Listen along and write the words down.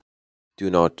do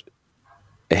not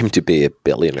aim to be a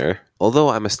billionaire. Although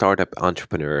I'm a startup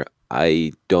entrepreneur,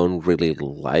 I don't really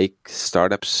like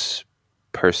startups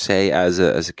per se as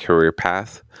a career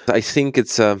path. I think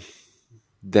it's a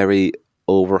very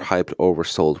overhyped,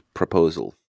 oversold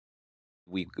proposal.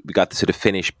 We got the sort of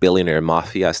Finnish billionaire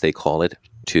mafia, as they call it,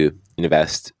 to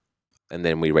invest, and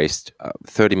then we raised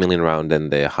 30 million round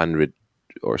and the 100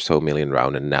 or so million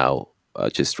round, and now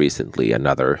just recently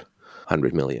another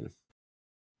 100 million.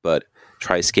 But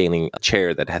try scaling a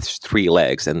chair that has 3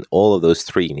 legs, and all of those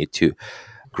 3 need to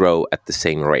grow at the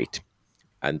same rate.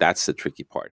 And that's the tricky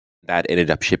part. That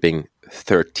ended up shipping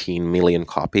 13 million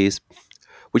copies,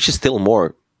 which is still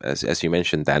more, as you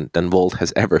mentioned, than Volt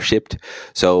has ever shipped.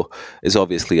 So it's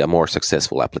obviously a more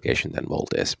successful application than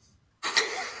Volt is.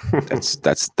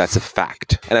 That's a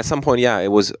fact. And at some point,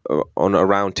 it was on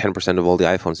around 10% of all the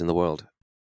iPhones in the world.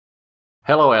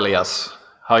 Hello, Elias.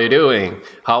 How are you doing?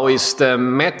 How is the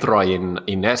metro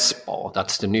in Espoo?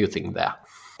 That's the new thing there.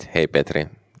 Hey, Petri.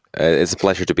 It's a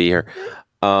pleasure to be here.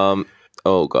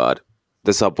 Oh, God.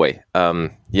 The subway.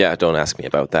 Don't ask me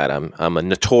about that. I'm a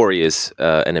notorious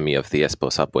enemy of the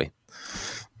Espoo subway.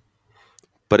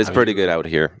 But it's pretty good out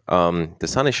here. The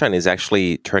sun is shining. It's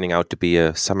actually turning out to be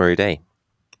a summery day.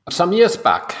 Some years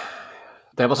back,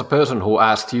 there was a person who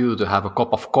asked you to have a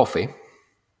cup of coffee,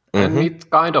 and it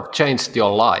kind of changed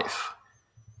your life.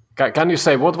 Can you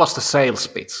say, what was the sales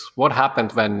pitch? What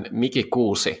happened when Miki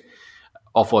Kuusi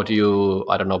offered you,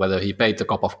 I don't know whether he paid the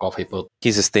cup of coffee, but...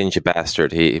 He's a stingy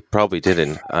bastard. He probably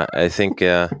didn't. I think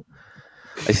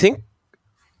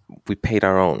we paid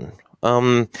our own.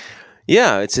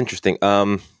 It's interesting.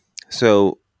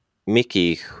 So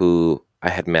Miki, who I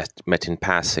had met in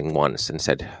passing once and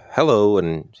said hello,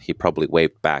 and he probably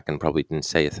waved back and probably didn't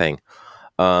say a thing,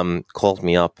 called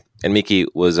me up. And Miki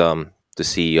was the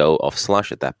CEO of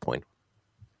Slush at that point.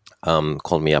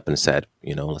 Called me up and said,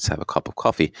 let's have a cup of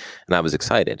coffee. And I was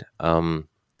excited. Though,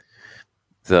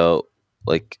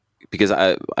 because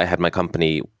I had my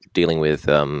company dealing with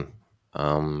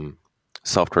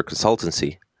software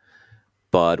consultancy,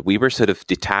 but we were sort of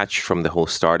detached from the whole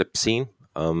startup scene.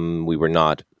 We were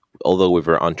not, although we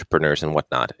were entrepreneurs and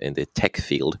whatnot in the tech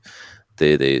field,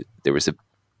 there was a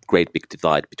great big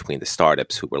divide between the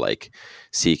startups who were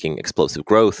seeking explosive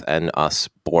growth and us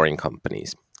boring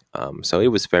companies. So it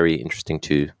was very interesting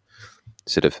to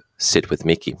sort of sit with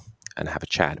Miki and have a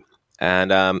chat.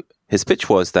 And his pitch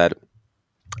was that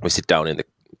we sit down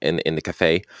in the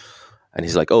cafe, and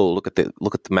he's like, "Oh, look at the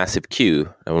massive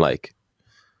queue." And I'm like,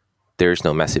 "There's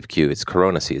no massive queue. It's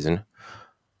Corona season."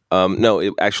 No,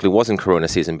 it actually wasn't Corona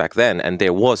season back then, and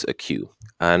there was a queue.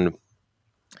 And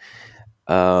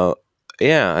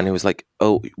and he was like,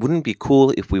 "Oh, wouldn't it be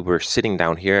cool if we were sitting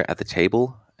down here at the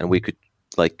table and we could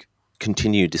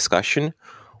continue discussion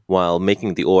while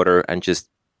making the order and just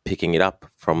picking it up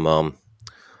from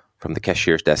the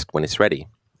cashier's desk when it's ready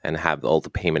and have all the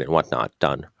payment and whatnot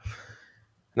done?"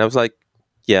 And I was like,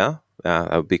 "Yeah,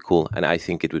 that would be cool." And I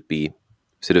think it would be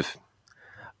sort of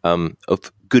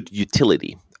good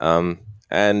utility.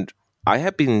 And I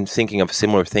have been thinking of a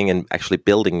similar thing and actually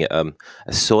building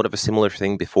a sort of a similar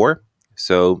thing before.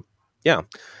 So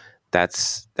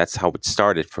that's how it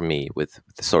started for me with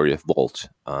the story of Volt,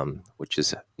 which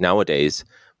is nowadays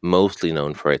mostly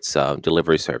known for its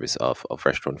delivery service of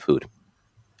restaurant food.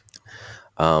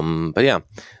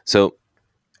 So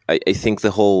I think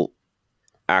the whole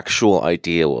actual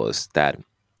idea was that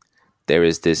there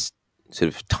is this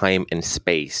sort of time and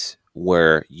space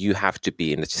where you have to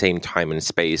be in the same time and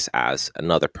space as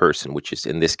another person, which is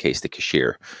in this case the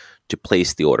cashier, to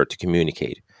place the order, to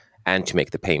communicate, and to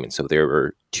make the payment. So there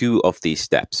were 2 of these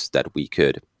steps that we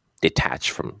could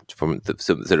detach from the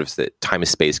sort of the time and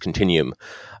space continuum,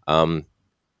 the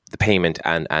payment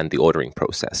and the ordering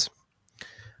process.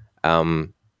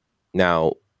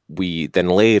 Now we then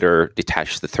later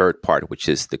detach the third part, which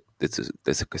is the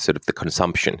sort of the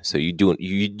consumption. So you don't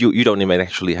even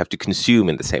actually have to consume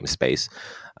in the same space,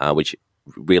 which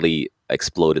really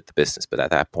exploded the business. But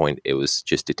at that point, it was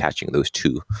just detaching those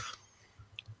 2.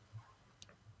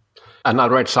 And I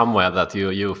read somewhere that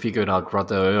you figured out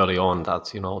rather early on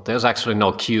that there's actually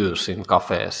no queues in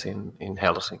cafes in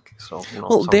Helsinki. So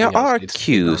there are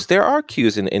queues. There are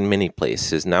queues in many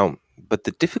places now, but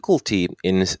the difficulty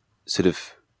in sort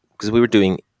of, because we were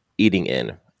doing eating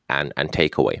in and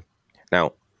takeaway.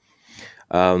 Now,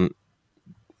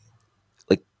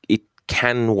 it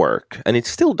can work, and it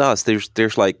still does.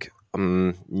 There's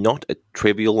not a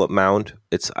trivial amount.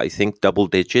 It's, I think, double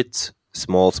digits,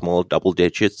 small double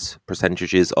digits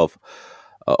percentages of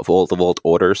all the Volt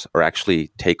orders are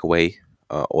actually takeaway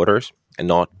orders and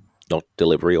not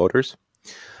delivery orders.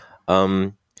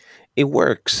 It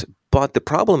works, but the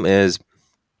problem is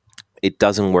it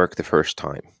doesn't work the first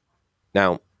time.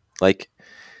 Now, like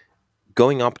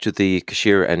going up to the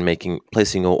cashier and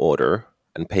placing your order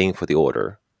and paying for the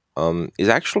order is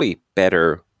actually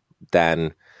better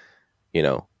than,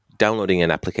 downloading an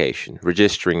application,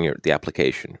 registering the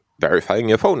application, verifying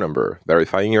your phone number,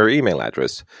 verifying your email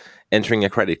address, entering a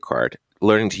credit card,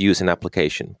 learning to use an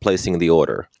application, placing the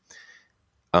order.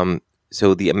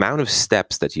 So the amount of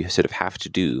steps that you sort of have to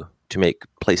do to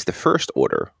place the first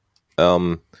order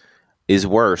is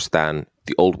worse than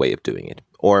the old way of doing it.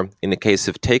 Or in the case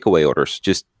of takeaway orders,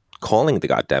 just calling the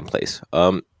goddamn place.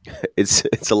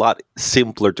 It's a lot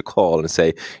simpler to call and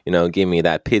say, give me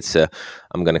that pizza.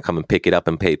 I'm going to come and pick it up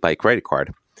and pay it by credit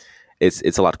card.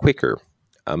 It's a lot quicker.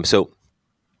 So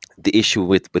the issue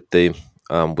with the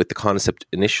concept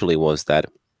initially was that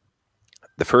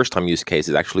the first time use case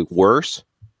is actually worse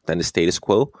than the status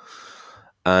quo.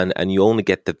 And you only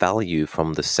get the value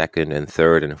from the second and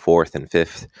third and fourth and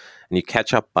fifth, and you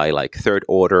catch up by like third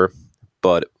order,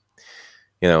 but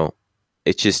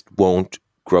it just won't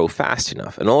grow fast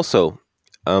enough. And also,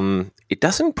 it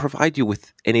doesn't provide you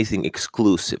with anything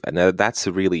exclusive, and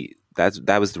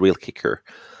that was the real kicker,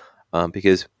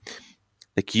 because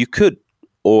like you could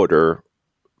order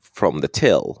from the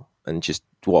till and just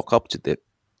walk up to the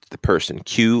person,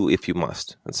 queue if you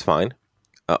must, that's fine,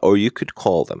 or you could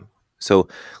call them. So,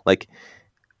 like,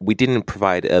 we didn't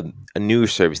provide a new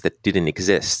service that didn't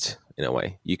exist in a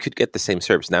way. You could get the same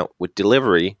service. Now, with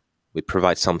delivery, we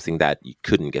provide something that you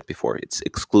couldn't get before. It's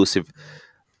exclusive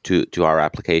to our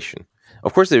application.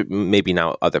 Of course, there may be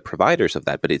now other providers of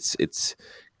that, but it's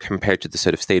compared to the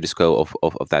sort of status quo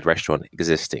of that restaurant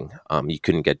existing. You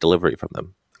couldn't get delivery from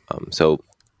them. So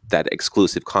that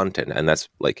exclusive content, and that's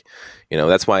like,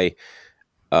 that's why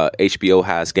HBO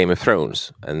has Game of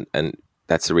Thrones, and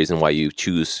that's the reason why you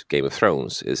choose Game of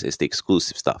Thrones is the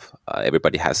exclusive stuff.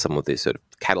 Everybody has some of this sort of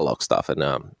catalog stuff, and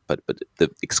but the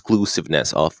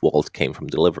exclusiveness of Wolt came from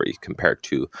delivery compared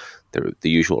to the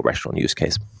usual restaurant use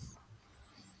case.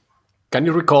 Can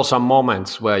you recall some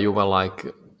moments where you were like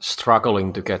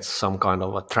struggling to get some kind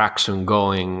of attraction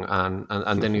going,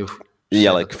 and then you?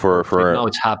 Yeah, like for now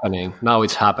it's happening. Now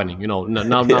it's happening. Now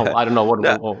Yeah. I don't know what.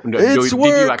 It's did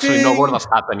you actually know what was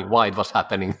happening? Why it was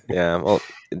happening? Yeah, well,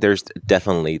 there's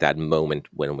definitely that moment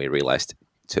when we realized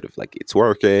sort of like it's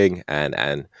working,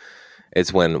 and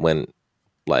it's when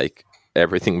like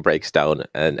everything breaks down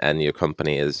and your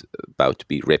company is about to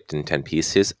be ripped in 10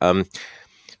 pieces.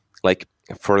 Like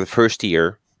for the first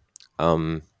year,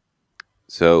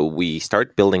 so we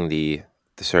start building the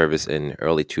service in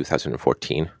early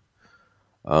 2014.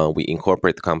 We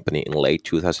incorporate the company in late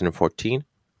 2014,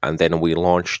 and then we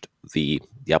launched the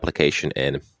application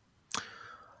in,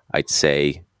 I'd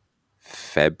say,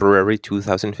 February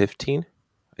 2015,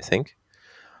 I think.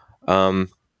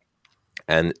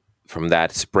 And from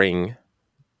that spring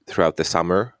throughout the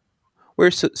summer,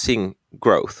 we're seeing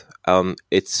growth.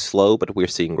 It's slow, but we're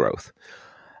seeing growth.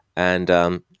 And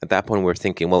at that point, we're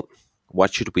thinking, well,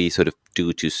 what should we sort of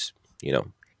do to,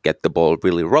 get the ball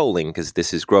really rolling, because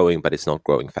this is growing, but it's not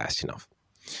growing fast enough.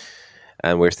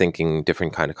 And we're thinking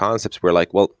different kind of concepts. We're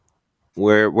like, well,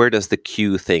 where does the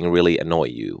queue thing really annoy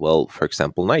you? Well, for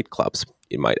example, nightclubs,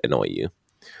 it might annoy you.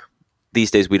 These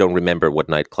days, we don't remember what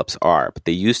nightclubs are, but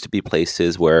they used to be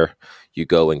places where you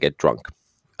go and get drunk,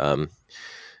 and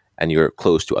you're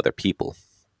close to other people.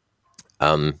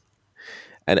 And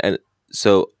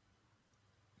so,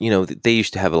 they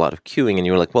used to have a lot of queuing, and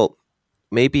you were like, well,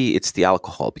 maybe it's the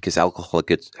alcohol, because alcohol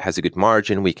has a good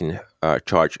margin. We can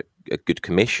charge a good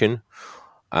commission,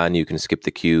 and you can skip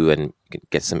the queue and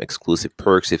get some exclusive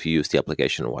perks if you use the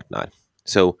application and whatnot.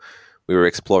 So we were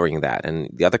exploring that. And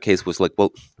the other case was like,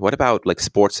 well, what about like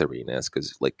sports arenas?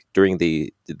 Because like during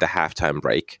the halftime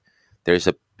break, there's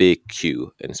a big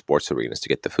queue in sports arenas to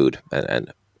get the food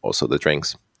and also the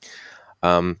drinks.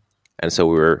 And so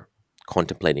we were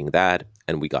contemplating that,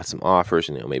 and we got some offers,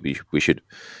 and maybe we should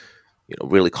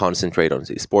really concentrate on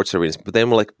these sports arenas. But then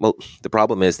we're like, well, the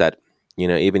problem is that,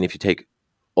 even if you take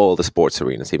all the sports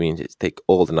arenas, even if you take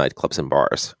all the nightclubs and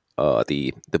bars,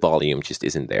 the volume just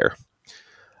isn't there.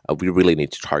 We really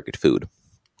need to target food.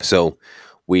 So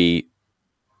we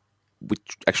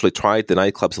actually tried the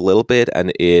nightclubs a little bit,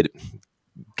 and it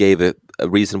gave a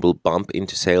reasonable bump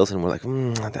into sales. And we're like,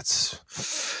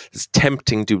 it's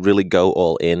tempting to really go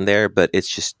all in there, but it's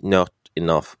just not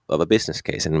enough of a business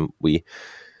case. And we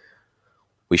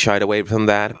shied away from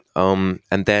that. And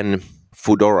then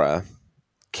Foodora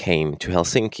came to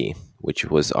Helsinki, which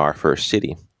was our first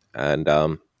city. And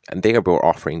they were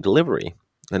offering delivery.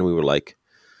 And we were like,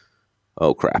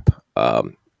 oh, crap.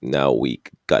 now we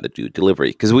got to do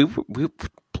delivery, because we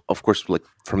of course, like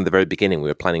from the very beginning, we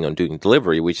were planning on doing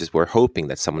delivery, which is we're hoping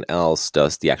that someone else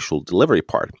does the actual delivery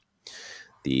part,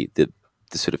 the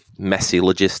sort of messy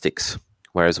logistics.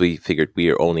 Whereas we figured we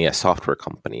are only a software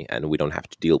company and we don't have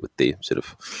to deal with the sort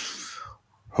of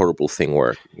horrible thing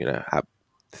where have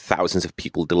thousands of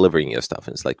people delivering your stuff,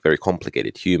 and it's like very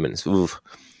complicated. Humans, oof,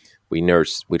 we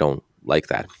nerds, we don't like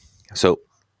that. So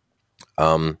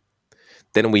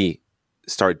then we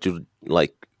started to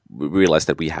we realized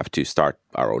that we have to start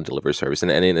our own delivery service, and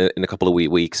in a couple of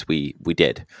weeks we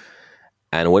did.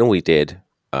 And when we did,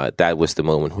 that was the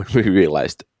moment when we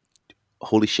realized,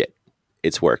 holy shit,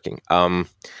 it's working.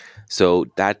 So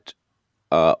that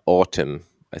autumn,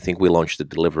 I think we launched the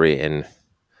delivery in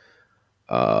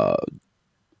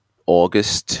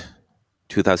August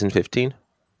 2015.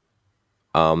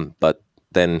 But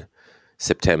then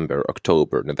September,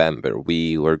 October, November,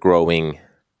 we were growing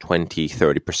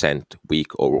 20-30%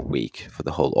 week over week for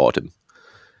the whole autumn.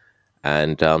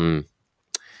 And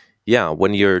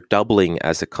when you're doubling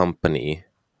as a company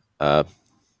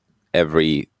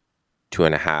every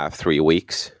 2.5-3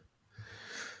 weeks,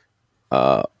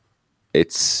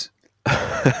 it's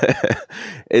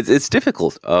it's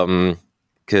difficult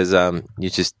because you're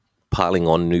just piling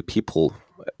on new people,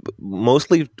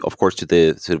 mostly, of course, to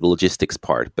the sort of logistics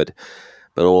part, but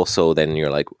also then you're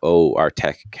like, oh, our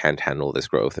tech can't handle this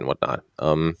growth and whatnot.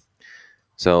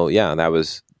 So yeah, that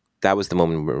was the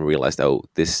moment when we realized, oh,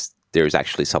 there's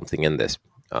actually something in this.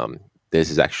 This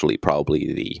is actually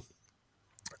probably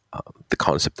the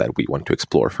concept that we want to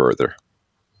explore further.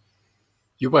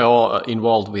 You were all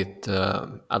involved with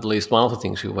at least one of the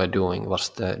things you were doing was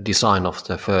the design of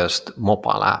the first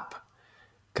mobile app.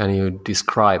 Can you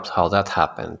describe how that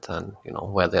happened, and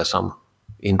were there some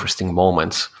interesting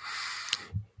moments?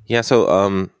 Yeah,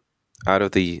 so out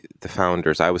of the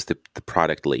founders, I was the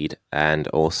product lead, and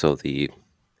also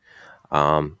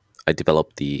I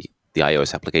developed the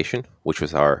iOS application, which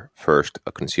was our first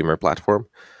consumer platform,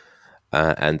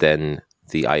 and then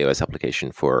the iOS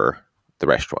application for the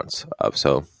restaurants.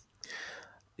 So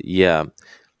yeah,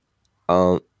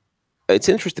 it's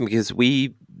interesting because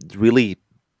we really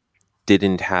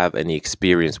didn't have any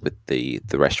experience with the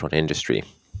restaurant industry.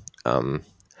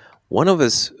 One of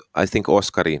us, I think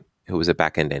Oskari, who was a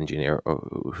back-end engineer, or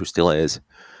who still is,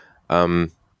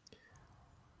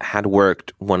 had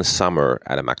worked one summer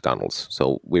at a McDonald's,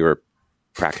 so we were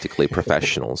practically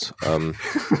professionals.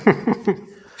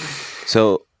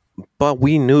 But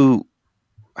we knew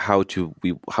how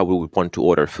we would want to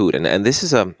order food, and this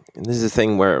is a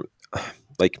thing where,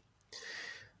 like,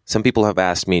 some people have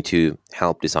asked me to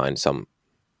help design some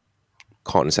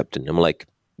concept, and I'm like,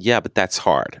 yeah, but that's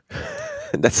hard.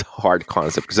 That's a hard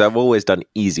concept because I've always done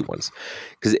easy ones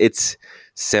because it's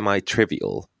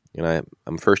semi-trivial.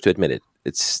 I'm first to admit it.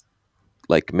 It's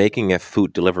like making a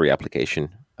food delivery application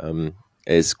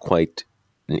is quite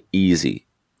an easy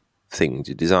thing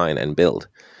to design and build.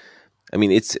 I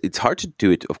mean, it's hard to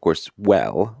do it, of course,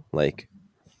 well,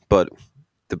 but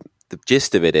the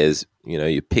gist of it is,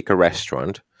 you pick a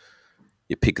restaurant,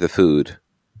 you pick the food,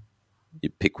 you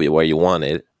pick where you want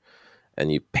it,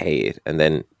 and you pay it, and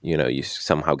then you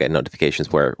somehow get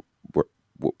notifications where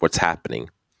what's happening,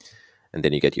 and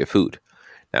then you get your food.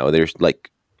 Now there's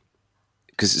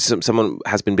because someone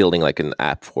has been building an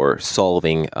app for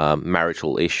solving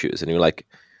marital issues, and you're like,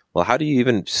 well, how do you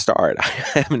even start? I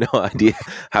have no idea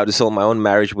how to solve my own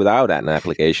marriage without an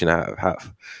application. How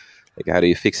do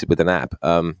you fix it with an app?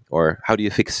 Or how do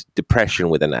you fix depression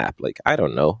with an app? I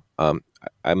don't know.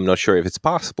 I'm not sure if it's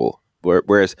possible.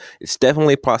 Whereas it's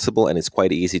definitely possible, and it's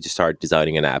quite easy to start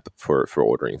designing an app for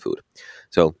ordering food.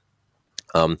 So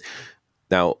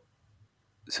now,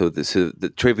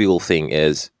 the trivial thing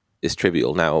is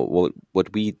trivial. Now,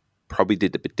 what we probably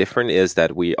did a bit different is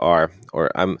that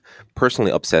I'm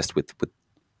personally obsessed with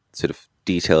sort of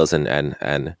details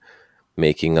and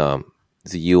making the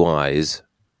UIs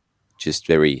just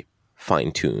very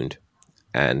fine-tuned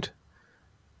and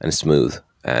smooth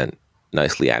and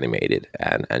nicely animated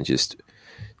and just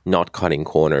not cutting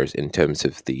corners in terms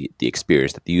of the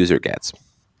experience that the user gets.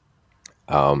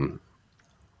 But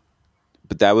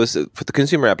that was for the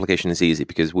consumer application is easy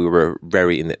because we were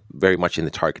very much in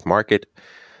the target market,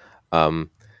 and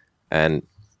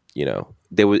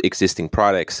there were existing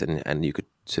products, and you could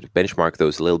sort of benchmark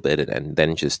those a little bit and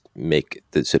then just make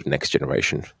the sort of next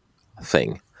generation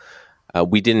thing.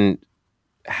 We didn't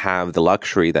have the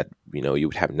luxury that you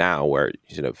would have now, where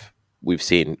we've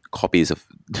seen copies of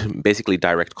basically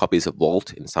direct copies of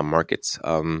Wolt in some markets,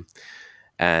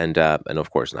 and of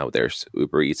course now there's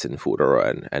Uber Eats and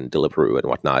Foodora and Deliveroo and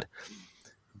whatnot.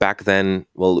 back then,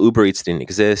 well, Uber Eats didn't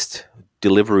exist.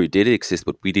 Delivery did exist,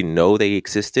 but we didn't know they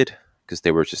existed because they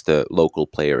were just a local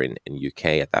player in UK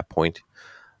at that point.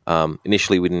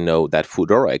 Initially, we didn't know that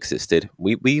Foodora existed.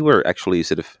 We were actually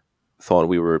sort of thought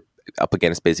we were up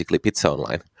against basically Pizza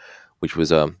Online, which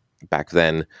was back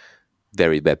then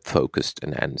very web focused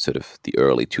and sort of the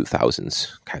early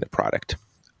 2000s kind of product.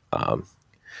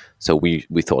 So we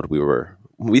thought we were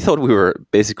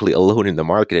basically alone in the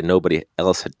market, and nobody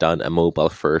else had done a mobile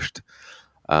first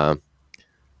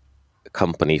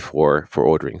company for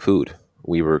ordering food.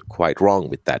 We were quite wrong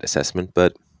with that assessment,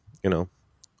 but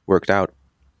worked out.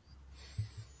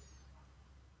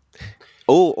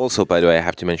 Oh, also, by the way, I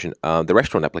have to mention the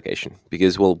restaurant application,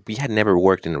 because, well, we had never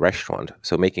worked in a restaurant.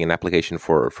 So making an application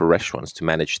for restaurants to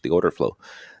manage the order flow,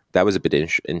 that was a bit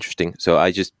interesting. So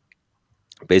I just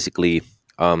basically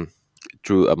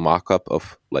drew a mock-up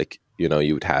of, like, you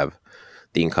would have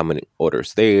the incoming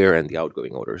orders there and the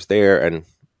outgoing orders there. And,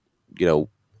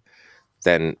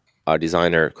 then our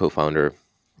designer, co-founder,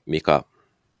 Mika,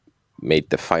 made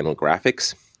the final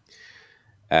graphics.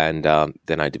 And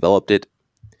then I developed it.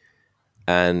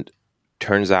 And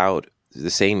turns out the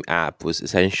same app was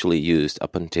essentially used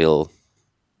up until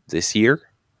this year.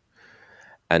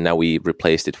 And now we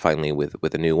replaced it finally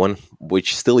with a new one,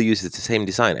 which still uses the same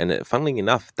design. And funnily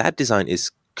enough, that design is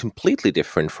completely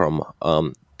different from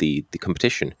the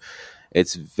competition.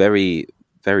 It's very,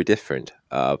 very different.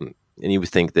 And you would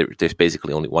think that there's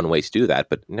basically only one way to do that.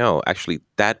 But no, actually,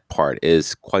 that part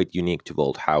is quite unique to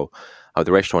Wolt, how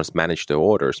the restaurants manage their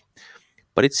orders.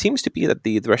 But it seems to be that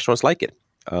the restaurants like it.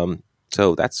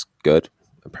 So that's good.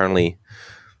 Apparently,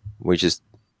 we just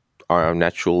are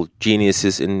natural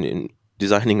geniuses in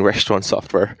designing restaurant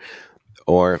software.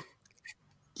 Or,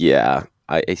 yeah,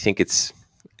 I think it's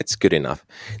good enough.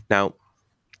 Now,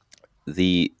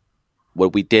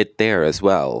 what we did there as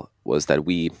well was that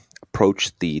we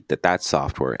approached that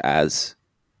software as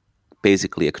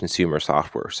basically a consumer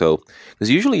software. So, because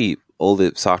usually all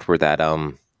the software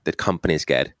that companies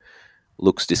get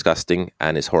looks disgusting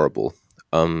and is horrible,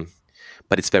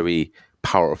 but it's very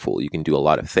powerful. You can do a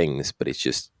lot of things, but it's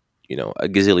just a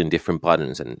gazillion different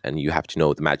buttons, and you have to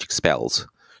know the magic spells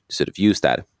to sort of use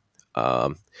that.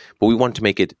 But we want to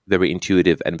make it very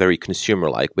intuitive and very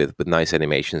consumer-like with nice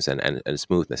animations and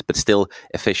smoothness, but still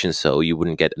efficient, so you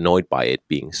wouldn't get annoyed by it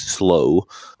being slow.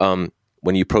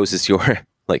 When you process your,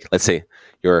 like, let's say,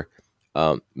 your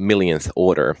millionth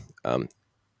order,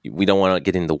 we don't want to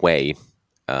get in the way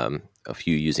of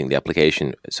you using the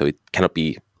application, so it cannot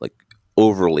be like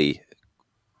overly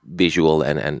visual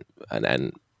and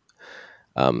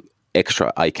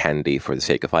extra eye candy for the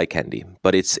sake of eye candy.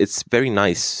 But it's very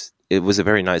nice. It was a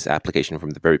very nice application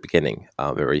from the very beginning,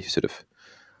 very sort of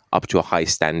up to a high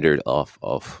standard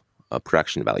of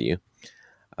production value.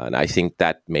 And I think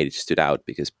that made it stood out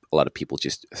because a lot of people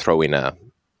just throw in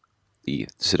the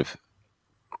sort of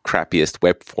crappiest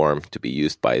web form to be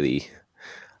used by the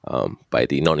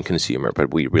non-consumer,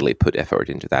 but we really put effort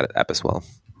into that app as well.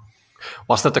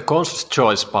 Was that a conscious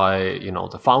choice by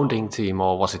the founding team,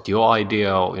 or was it your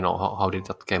idea? Or, how did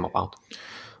that came about?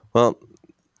 Well,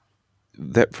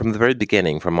 from the very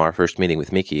beginning, from our first meeting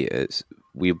with Miki,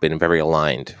 we've been very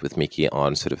aligned with Miki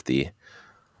on sort of the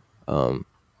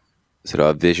sort of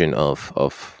a vision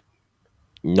of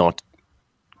not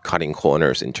cutting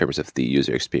corners in terms of the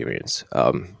user experience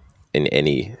in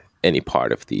any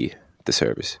part of the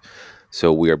service.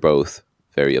 So we are both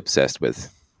very obsessed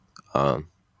with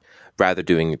rather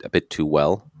doing it a bit too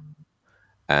well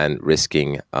and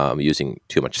risking using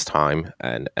too much time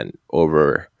and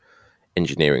over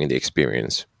engineering the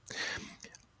experience.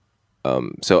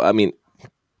 So I mean,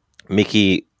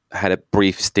 Miki had a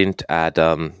brief stint at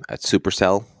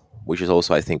Supercell, which is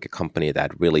also, I think, a company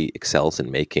that really excels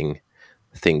in making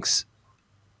things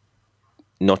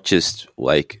not just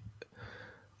like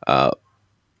a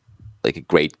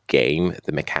great game,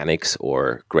 the mechanics,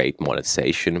 or great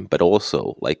monetization, but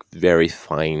also like very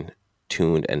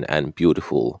fine-tuned and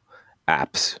beautiful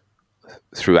apps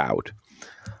throughout.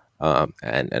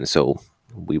 And so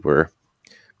we were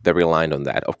very aligned on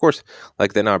that. Of course,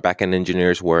 like then our backend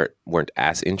engineers weren't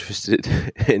as interested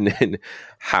in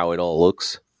how it all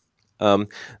looks. So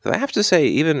I have to say,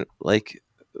 even like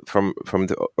from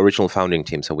the original founding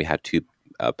team, so we had two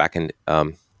backend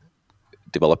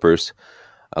developers,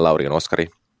 Lauri and Oskari.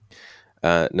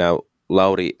 Now,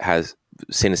 Lauri has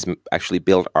since actually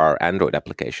built our Android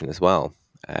application as well,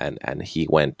 and he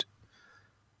went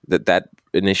that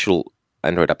initial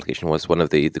Android application was one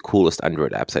of the coolest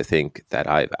Android apps I think that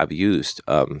I've used,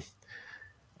 and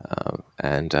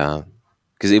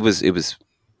because it was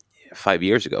 5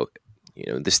 years ago,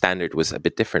 the standard was a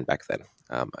bit different back then.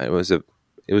 It was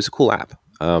a cool app.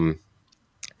 And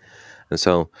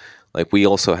so, like, we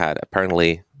also had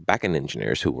apparently backend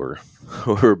engineers who were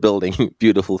who were building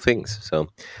beautiful things. So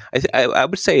I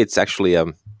would say it's actually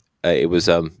it was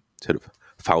sort of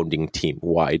founding team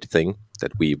wide thing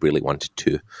that we really wanted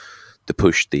to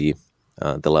push the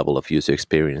level of user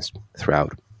experience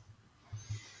throughout.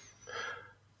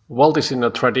 Wolt is in a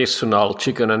traditional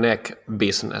chicken and egg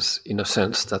business, in a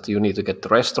sense that you need to get the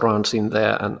restaurants in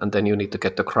there, and then you need to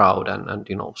get the crowd, and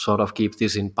sort of keep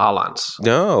this in balance.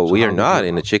 No, we are not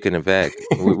in a chicken and egg.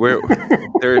 We're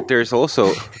there's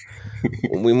also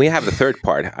when we have the third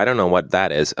part. I don't know what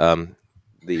that is.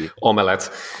 The omelette.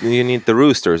 You need the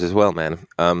roosters as well, man.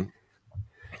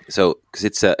 So because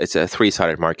it's a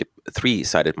three-sided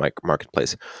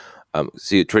marketplace.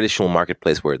 So a traditional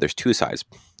marketplace where there's two sides,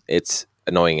 it's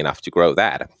annoying enough to grow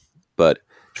that, but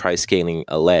try scaling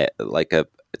like a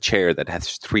chair that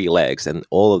has three legs, and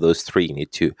all of those three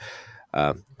need to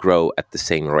grow at the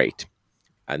same rate,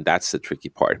 and that's the tricky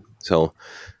part. So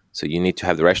you need to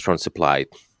have the restaurant supply,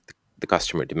 the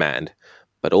customer demand,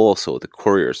 but also the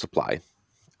courier supply.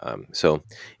 So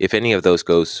if any of those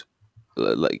goes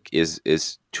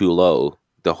is too low,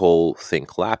 the whole thing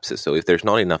collapses. So if there's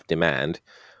not enough demand,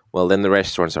 well, then the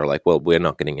restaurants are like, well, we're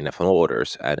not getting enough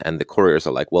orders. And the couriers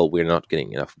are like, well, we're not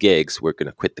getting enough gigs. We're going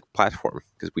to quit the platform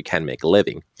because we can't make a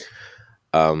living.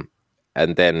 And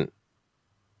then,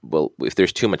 well, if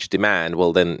there's too much demand,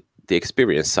 well, then the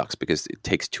experience sucks because it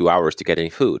takes 2 hours to get any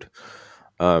food.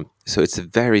 So it's a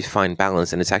very fine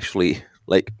balance. And it's actually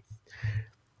like,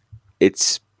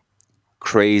 it's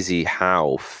crazy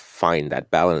how fine that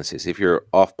balance is. If you're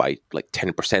off by like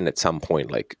 10% at some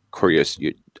point, like couriers,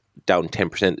 you're down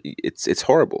 10%, it's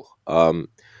horrible.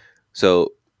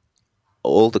 So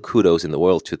all the kudos in the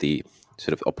world to the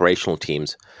sort of operational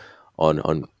teams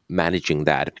on managing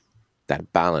that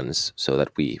balance so that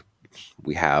we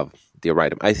have the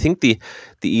right. I think the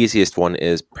easiest one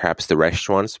is perhaps the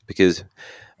restaurants, because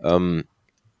in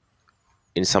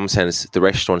some sense the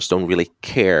restaurants don't really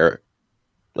care.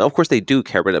 Well, of course they do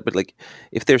care, but like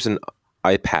if there's an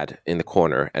iPad in the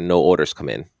corner and no orders come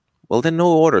in, well, then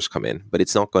no orders come in, but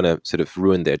it's not going to sort of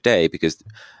ruin their day, because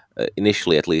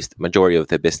initially, at least, majority of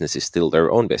their business is still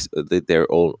their own business, their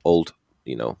old,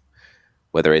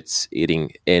 whether it's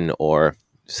eating in or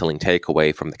selling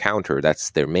takeaway from the counter,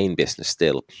 that's their main business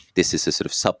still. This is a sort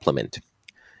of supplement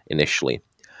initially.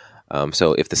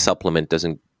 So if the supplement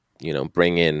doesn't,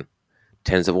 bring in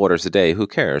tens of orders a day, who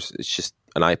cares? It's just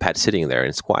an iPad sitting there and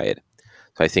it's quiet.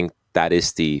 So I think that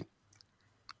is the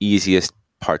easiest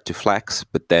part to flex.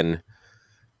 But then,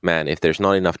 man, if there's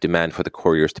not enough demand for the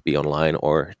couriers to be online,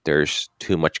 or there's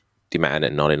too much demand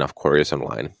and not enough couriers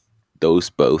online, those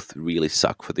both really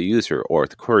suck for the user or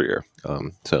the courier.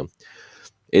 So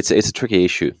it's a tricky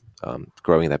issue,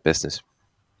 growing that business,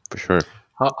 for sure.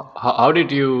 How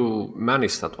did you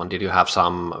manage that one? Did you have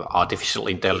some artificial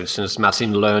intelligence,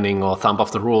 machine learning, or thumb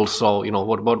of the rules? So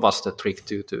what was the trick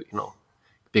to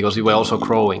because you were also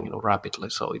growing rapidly,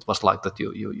 so it was like that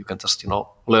you can just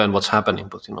learn what's happening,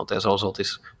 but there's also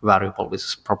this variable which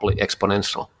is probably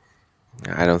exponential.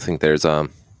 I don't think there's an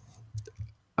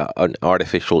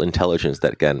artificial intelligence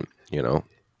that can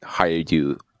hire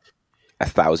you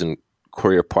 1,000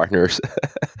 courier partners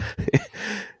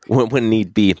when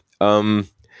need be.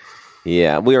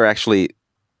 Yeah, we are actually.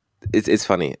 It's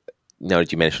funny now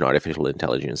that you mention artificial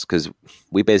intelligence, because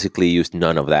we basically used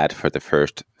none of that for the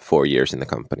first 4 years in the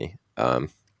company.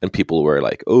 And people were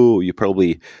like, "Oh, you're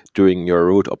probably doing your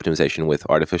route optimization with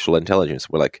artificial intelligence."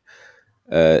 We're like,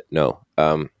 "No,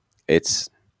 it's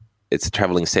a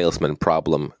traveling salesman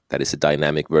problem that is a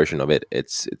dynamic version of it.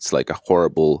 It's like a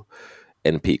horrible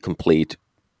NP complete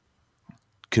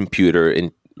computer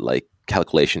in like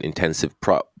calculation intensive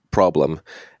problem,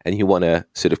 and you want to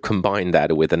sort of combine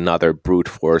that with another brute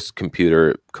force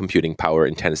computing power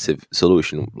intensive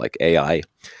solution like AI.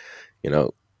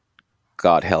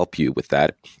 God help you with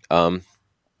that."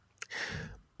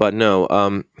 But no,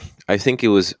 I think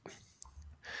there was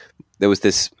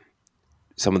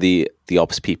some of the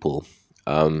ops people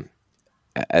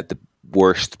at the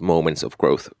worst moments of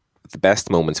growth, the best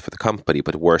moments for the company,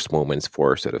 but worst moments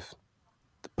for sort of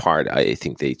the part. I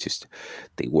think they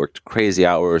worked crazy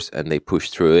hours and they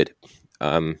pushed through it.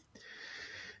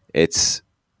 It's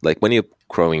like when you're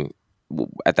growing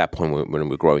at that point, when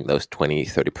we're growing those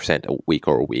 20-30% a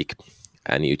week,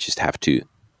 and you just have to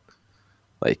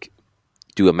like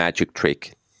do a magic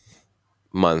trick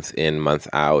month in, month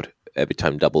out, every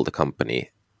time double the company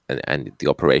and the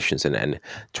operations, and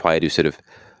try to sort of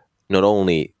not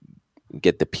only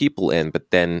get the people in,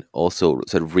 but then also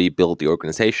sort of rebuild the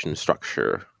organization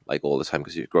structure like all the time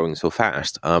because you're growing so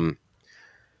fast.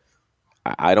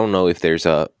 I don't know if there's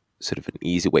a sort of an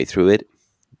easy way through it.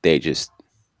 They just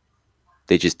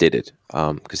did it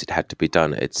because it had to be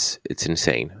done. It's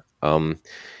insane.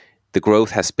 The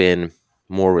growth has been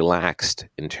more relaxed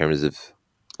in terms of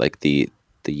like the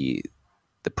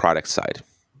product side.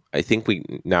 I think we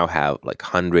now have like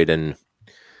 100 and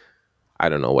I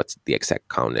don't know what the exact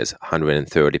count is,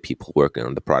 130 people working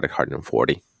on the product,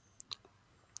 140.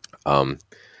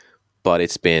 But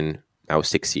it's been now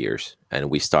 6 years,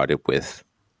 and we started with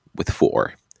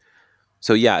 4.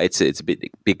 So yeah, it's a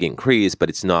big increase, but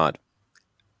it's not,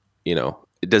 it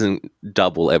doesn't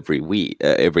double every week,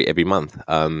 every month.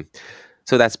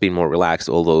 So that's been more relaxed.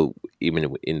 Although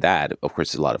even in that, of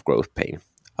course, there's a lot of growth pain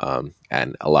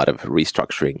and a lot of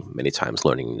restructuring. Many times,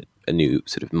 learning a new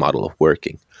sort of model of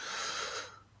working.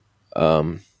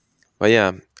 But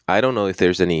yeah, I don't know if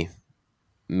there's any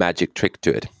magic trick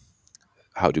to it.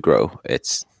 How to grow?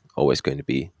 It's always going to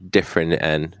be different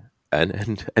and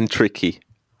tricky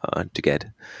to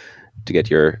get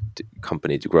your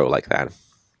company to grow like that.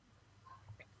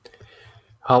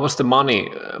 How was the money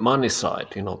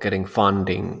side? Getting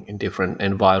funding in different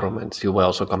environments. You were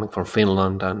also coming from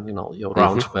Finland, and your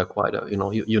rounds were quite.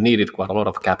 You needed quite a lot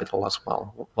of capital as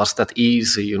well. Was that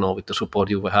easy? With the support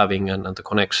you were having and the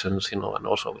connections. And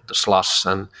also with the Slush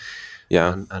and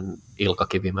and Ilkka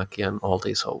Kivimäki and all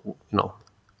these. So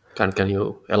can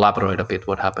you elaborate a bit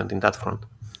what happened in that front?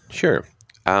 Sure.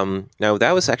 Now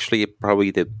that was actually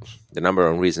probably the number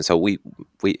one reason. So we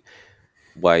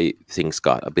why things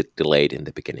got a bit delayed in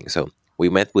the beginning. So we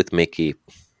met with Mickey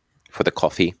for the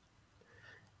coffee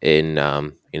in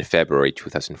February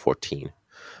 2014,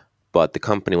 but the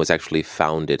company was actually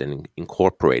founded and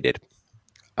incorporated.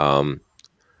 I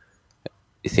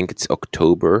think it's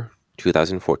October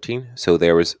 2014. So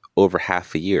there was over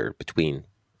half a year between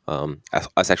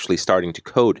us actually starting to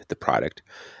code the product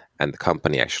and the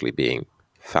company actually being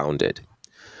founded.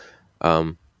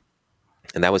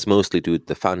 And that was mostly due to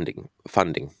the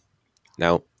funding.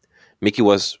 Now, Mickey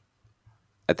was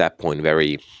at that point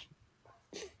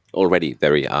already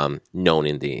very known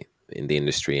in the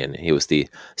industry, and he was the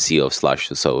CEO of Slush.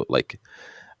 So, like,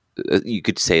 you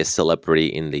could say a celebrity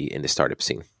in the startup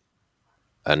scene.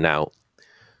 And now,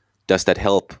 does that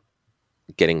help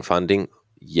getting funding?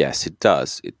 Yes, it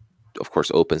does. It, of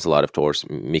course, opens a lot of doors.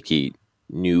 Mickey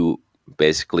knew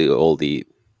basically all the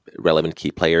relevant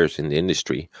key players in the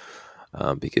industry.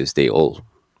 Because they all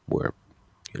were,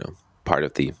 part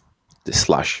of the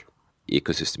Slush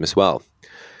ecosystem as well.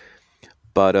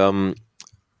 But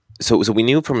so we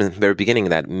knew from the very beginning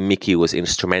that Mickey was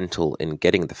instrumental in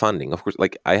getting the funding. Of course,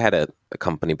 like I had a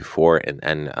company before,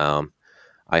 and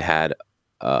I had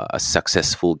a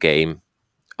successful game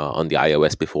on the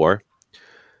iOS before,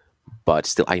 but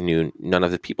still I knew none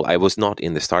of the people. I was not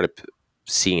in the startup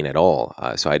scene at all,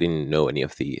 so I didn't know any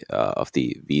of the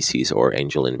VCs or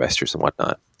angel investors and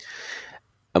whatnot.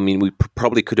 I mean, we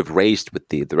probably could have raised with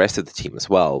the rest of the team as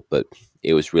well, but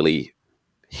it was really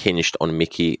hinged on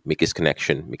Mickey's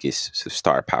connection, Mickey's sort of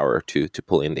star power to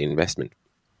pull in the investment.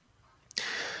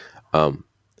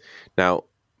 Now,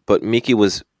 but Mickey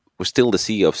was still the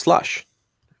CEO of Slush,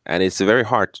 and it's very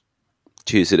hard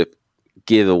to sort of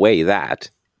give away your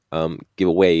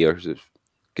sort of,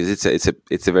 because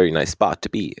it's a very nice spot to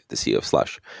be the CEO of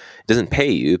Slush. It doesn't pay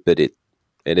you, but it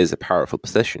is a powerful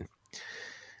position.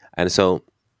 And so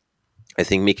I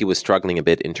think Mickey was struggling a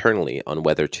bit internally on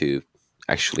whether to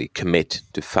actually commit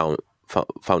to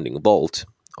founding Bolt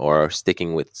or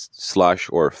sticking with Slush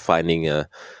or finding a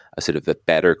sort of a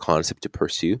better concept to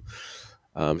pursue.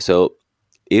 So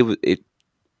it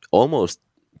almost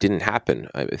didn't happen.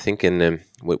 I think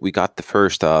we got the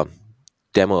first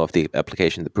demo of the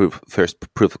application, the first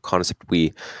proof of concept.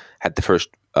 We had the first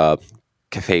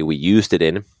cafe we used it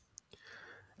in,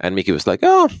 and Mickey was like,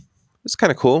 "Oh, it's kind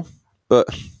of cool, but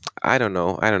I don't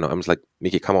know." I was like,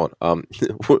 "Mickey, come on!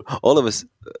 All of us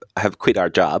have quit our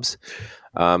jobs.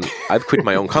 I've quit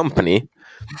my own company,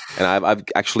 and I've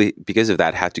actually, because of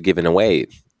that, had to give away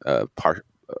a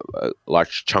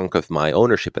large chunk of my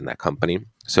ownership in that company.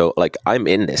 So, like, I'm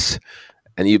in this."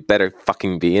 And you better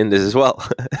fucking be in this as well.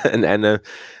 and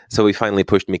so we finally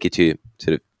pushed Mickey to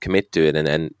sort of commit to it.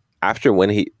 And after when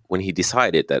he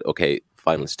decided that, okay,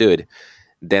 fine, let's do it,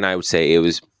 then I would say it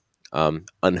was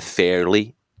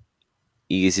unfairly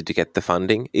easy to get the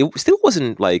funding. It still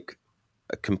wasn't like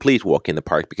a complete walk in the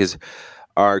park because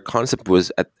our concept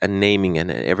was a naming and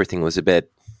everything was a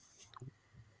bit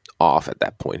off at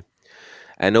that point.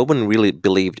 and no one really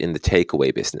believed in the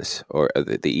takeaway business or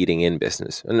the eating in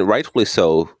business, and rightfully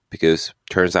so, because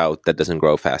turns out that doesn't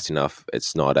grow fast enough.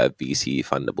 It's not a VC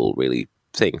fundable really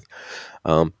thing.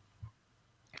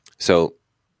 So,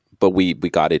 but we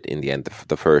got it in the end.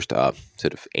 The first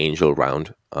sort of angel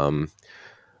round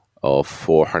of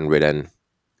 400, and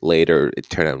later it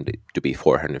turned out to be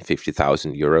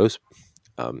 450,000 euros.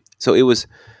 So it was,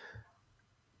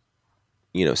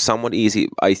 somewhat easy.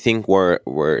 I think where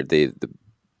the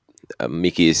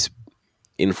Mickey's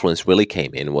influence really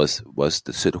came in was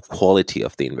the sort of quality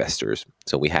of the investors.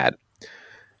 So we had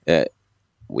Ilkka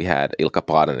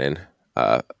Paananen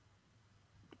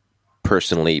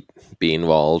personally be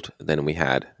involved. Then we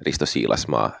had Risto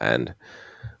Siilasmaa, and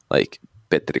like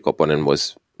Petteri Koponen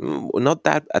was not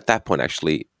that at that point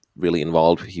actually really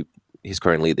involved. He's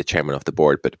currently the chairman of the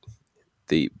board, but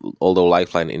although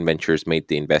Lifeline Inventures made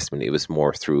the investment, it was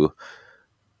more through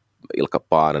Ilkka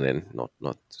Paananen,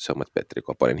 not so much Petteri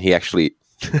Koponen. He actually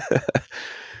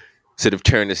sort of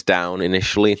turned us down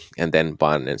initially, and then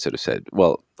Paananen sort of said,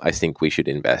 "Well, I think we should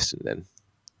invest," and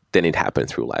then it happened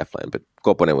through Lifeline. But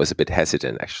Koponen was a bit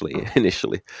hesitant actually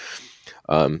initially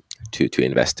to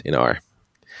invest in our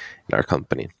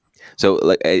company. So,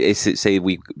 like I say,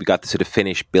 we got the sort of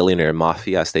Finnish billionaire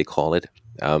mafia, as they call it,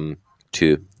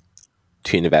 to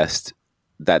invest.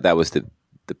 That was the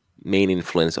main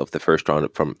influence of the first round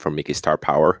from Mickey Star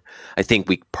Power. I think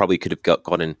we probably could have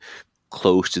gotten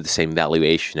close to the same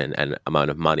valuation and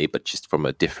amount of money, but just from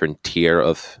a different tier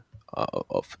of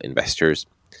investors.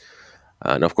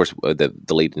 And of course,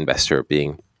 the lead investor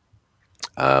being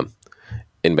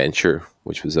Inventure,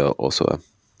 which was also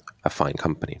a fine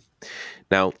company.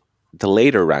 Now, the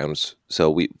later rounds, so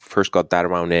we first got that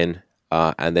round in,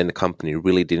 and then the company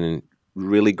really didn't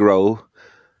really grow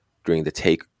during the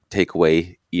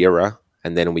takeaway era,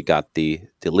 and then we got the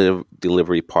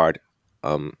delivery part.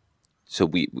 So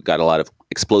we got a lot of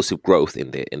explosive growth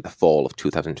in the fall of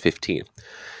 2015.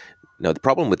 Now, the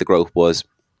problem with the growth was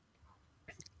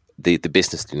the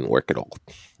business didn't work at all.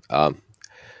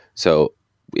 So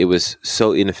it was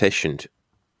so inefficient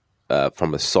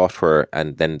from a software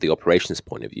and then the operations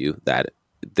point of view that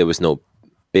there was no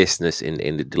business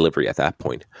in the delivery at that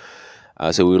point.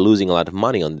 So we were losing a lot of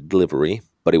money on the delivery,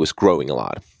 but it was growing a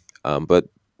lot. But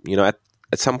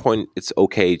at some point, it's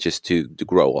okay just to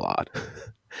grow a lot.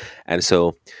 And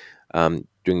so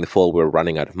during the fall, we were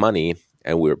running out of money,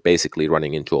 and we were basically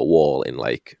running into a wall in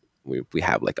we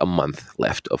have like a month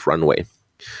left of runway.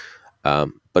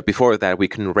 But before that, we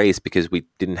couldn't raise because we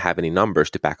didn't have any numbers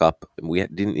to back up. We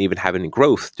didn't even have any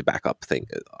growth to back up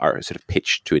our sort of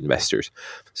pitch to investors.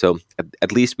 So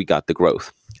at least we got the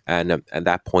growth. And at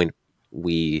that point,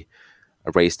 we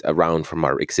raised a round from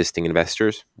our existing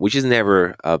investors, which is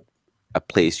never a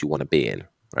place you want to be in,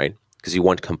 right? Because you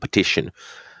want competition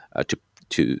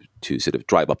to sort of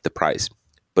drive up the price.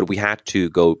 But we had to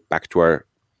go back to our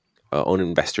own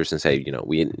investors and say,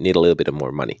 we need a little bit of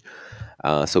more money.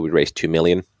 So we raised 2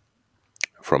 million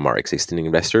from our existing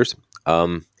investors.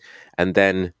 And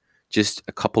then just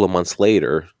a couple of months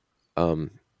later,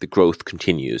 the growth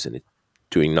continues and it's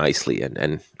doing nicely.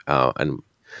 And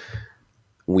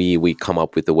we come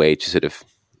up with a way to sort of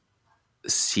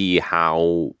see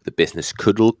how the business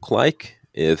could look like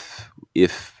if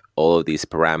all of these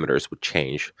parameters would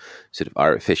change, sort of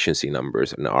our efficiency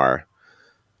numbers and our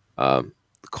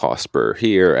cost per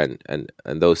here and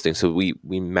those things. So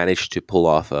we managed to pull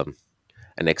off an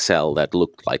Excel that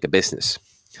looked like a business,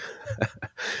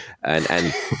 and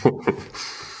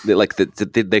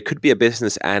there could be a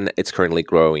business and it's currently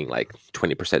growing like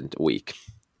 20% a week,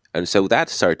 and so that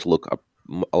started to look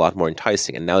a lot more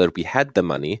enticing. And now that we had the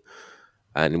money,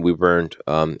 and we weren't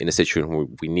in a situation where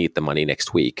we need the money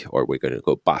next week or we're going to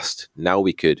go bust, now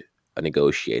we could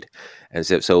negotiate. And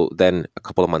so then a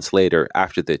couple of months later,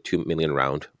 after the 2 million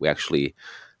round, we actually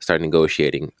started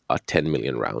negotiating a 10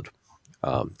 million round.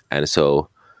 And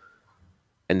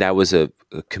that was a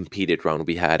competed round.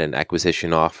 We had an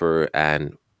acquisition offer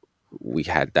and we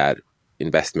had that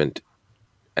investment,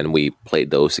 and we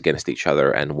played those against each other,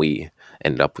 and we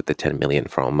ended up with the 10 million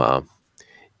from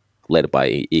led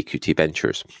by EQT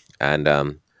Ventures. And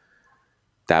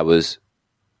that was,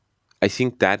 I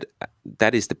think that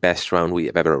is the best round we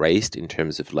have ever raised in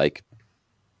terms of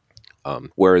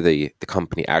where the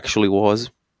company actually was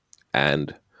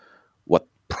and what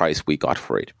price we got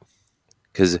for it.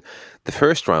 Because the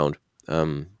first round,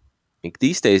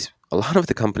 these days, a lot of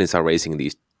the companies are raising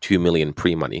these 2 million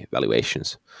pre-money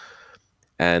valuations.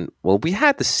 And well, we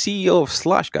had the CEO of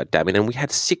Slush, goddammit, and we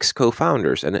had 6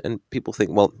 co-founders. And people think,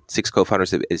 well, 6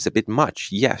 co-founders is a bit much.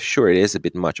 Yeah, sure, it is a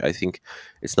bit much. I think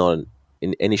it's not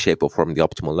in any shape or form the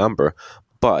optimal number.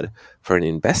 But for an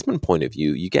investment point of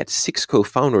view, you get 6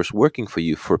 co-founders working for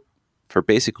you for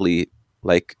basically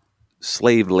like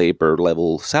slave labor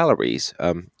level salaries,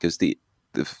 because the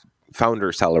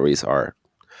founder salaries are,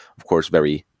 of course,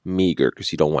 very meager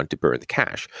because you don't want to burn the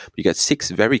cash. But you got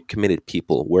 6 very committed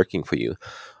people working for you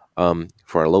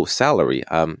for a low salary.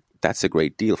 That's a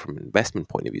great deal from an investment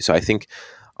point of view. So I think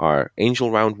our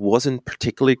angel round wasn't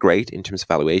particularly great in terms of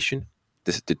valuation.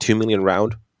 The 2 million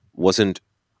round wasn't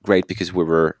great because we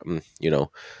were,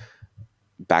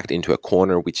 backed into a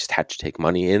corner. We just had to take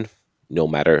money in, no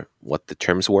matter what the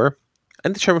terms were,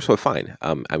 and the terms were fine.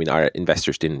 Our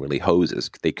investors didn't really hose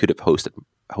us. They could have hosed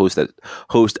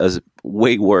us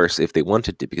way worse if they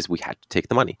wanted to, because we had to take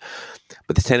the money.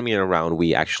 But the 10 million round,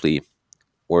 we actually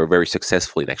were very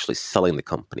successful in actually selling the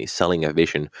company, selling a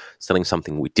vision, selling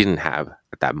something we didn't have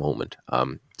at that moment.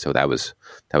 So that was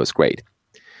great.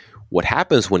 What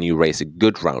happens when you raise a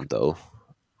good round, though,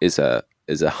 is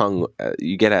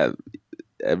you get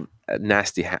a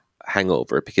nasty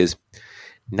hangover, because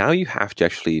now you have to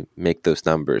actually make those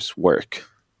numbers work,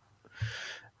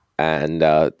 and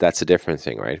that's a different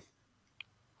thing, right?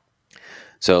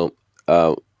 So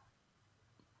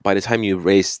by the time you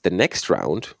raise the next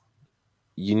round,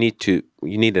 you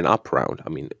need an up round. I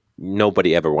mean,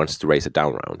 nobody ever wants to raise a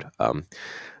down round.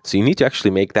 So you need to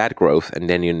actually make that growth, and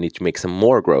then you need to make some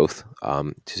more growth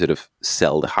to sort of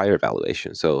sell the higher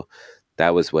valuation. So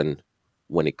that was when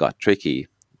it got tricky.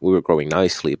 We were growing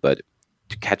nicely, but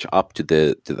to catch up to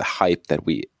the hype that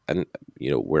we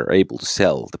were able to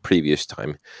sell the previous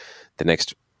time, the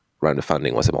next round of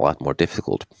funding was a lot more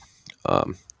difficult.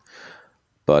 And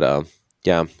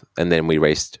then we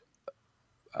raised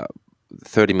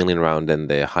 30 million round and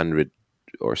the 100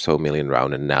 or so million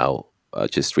round, and now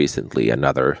just recently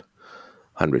another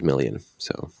 100 million.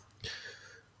 So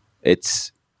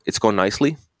it's gone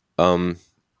nicely.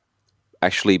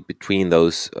 Actually, between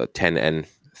those 10 and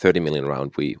 30 million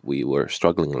round, we were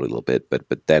struggling a little bit,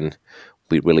 but then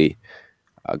we really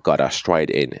got our stride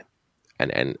in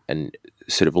and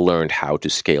sort of learned how to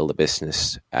scale the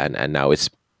business, and now it's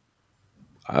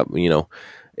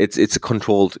it's a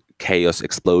controlled chaos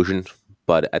explosion,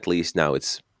 but at least now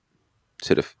it's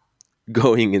sort of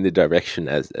going in the direction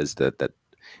as that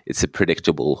it's a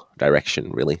predictable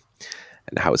direction, really,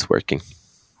 and how it's working.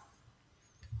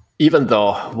 Even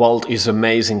though Vault is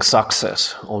amazing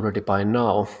success already by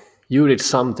now, you did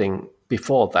something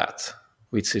before that,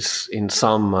 which is in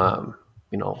some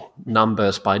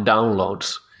numbers by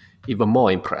downloads even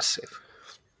more impressive.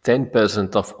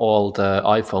 10% of all the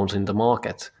iPhones in the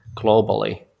market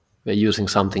globally were using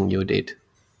something you did.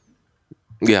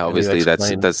 Yeah, obviously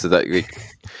that's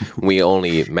we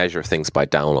only measure things by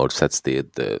downloads. That's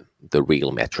the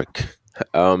real metric.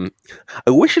 I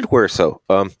wish it were so.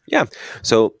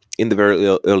 So in the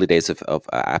very early days of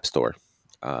App Store,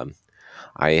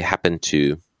 I happened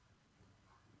to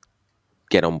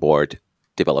get on board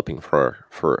developing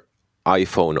for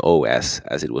iPhone OS,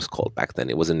 as it was called back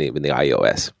then. It wasn't even the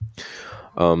iOS.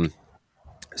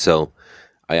 So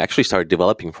I actually started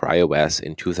developing for iOS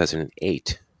in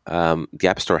 2008. The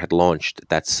App Store had launched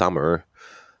that summer,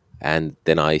 and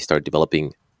then I started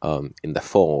developing in the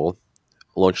fall.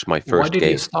 Launched my first game. Why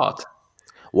did you start?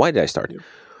 Why did I start?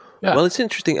 Yeah. Well, it's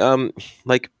interesting.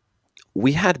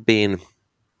 We had been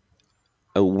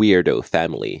a weirdo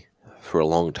family for a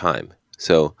long time.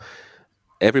 So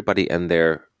everybody and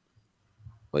their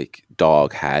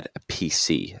dog had a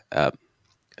PC,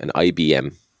 an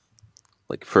IBM,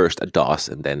 first a DOS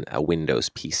and then a Windows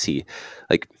PC.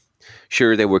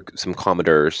 Sure, there were some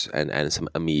Commodores and some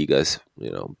Amigas,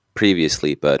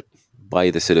 previously, but by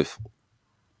the sort of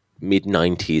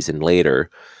mid-90s and later,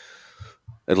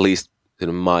 at least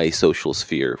my social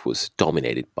sphere was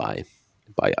dominated by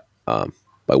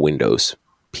Windows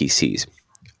PCs.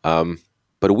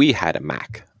 But we had a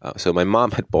Mac. So my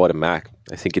mom had bought a Mac,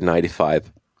 I think in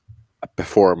 95, a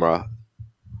Performa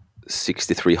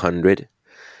 6300,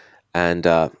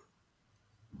 and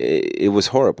it was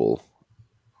horrible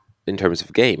in terms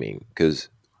of gaming, because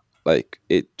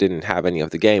it didn't have any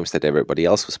of the games that everybody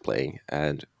else was playing,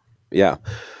 and yeah.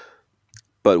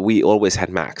 But we always had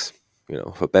Macs,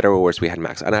 for better or worse, we had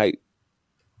Macs, and I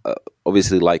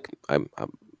obviously I'm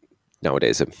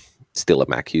nowadays I'm still a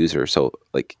Mac user, so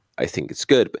I think it's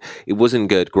good, but it wasn't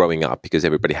good growing up because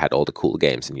everybody had all the cool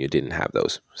games and you didn't have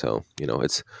those. So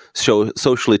it's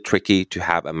socially tricky to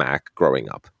have a Mac growing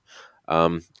up.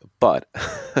 But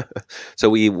so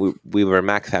we were a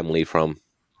Mac family from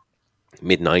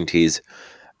mid-90s,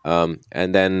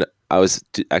 and then I was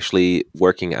actually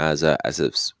working as a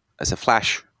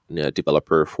Flash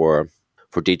developer for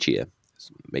Digia,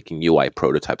 making UI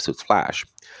prototypes with Flash.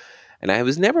 And I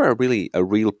was never a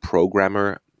real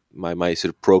programmer. My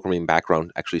sort of programming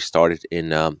background actually started in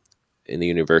the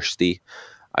university.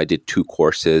 I did 2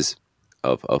 courses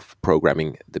of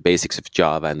programming, the basics of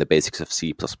Java and the basics of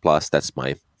C++. That's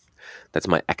my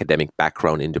academic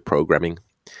background into programming.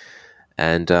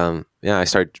 And I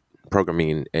started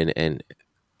programming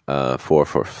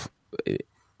for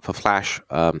Flash,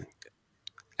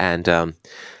 and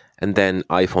then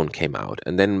iPhone came out,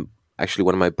 and then actually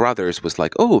one of my brothers was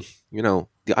like, "Oh,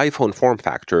 the iPhone form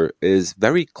factor is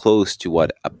very close to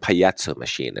what a Pajazzo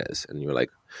machine is," and you're like,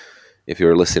 if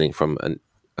you're listening from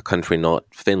a country not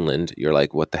Finland, you're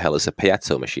like, what the hell is a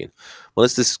Pajazzo machine? Well,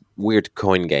 it's this weird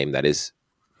coin game that is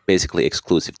basically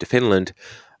exclusive to Finland,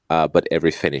 but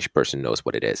every Finnish person knows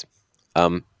what it is.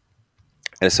 And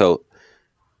so,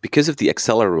 because of the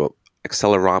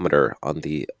accelerometer on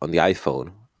the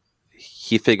iPhone,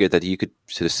 he figured that you could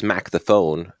sort of smack the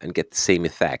phone and get the same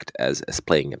effect as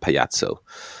playing a Pajazzo.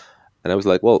 And I was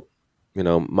like, well,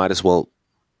 might as well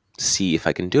see if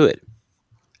I can do it.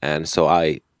 And so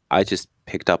I just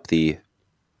picked up the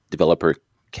developer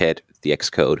kit, the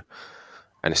Xcode,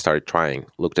 and I started trying.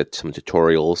 Looked at some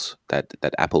tutorials that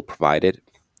Apple provided,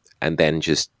 and then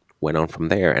just went on from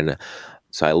there. And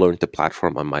so I learned the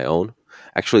platform on my own.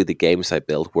 Actually, the games I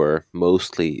built were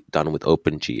mostly done with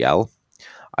OpenGL.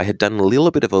 I had done a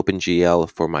little bit of OpenGL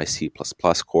for my C++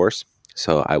 course,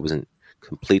 so I wasn't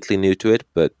completely new to it,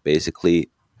 but basically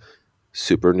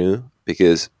super new,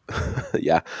 because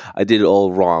I did it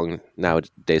all wrong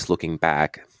nowadays looking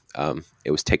back.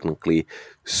 It was technically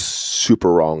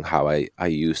super wrong how I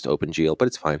used OpenGL, but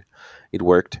it's fine. It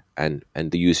worked, and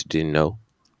the user didn't know.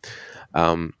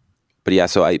 But yeah,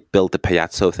 so I built the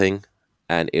Pajazzo thing,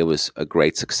 and it was a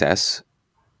great success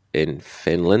in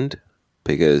Finland,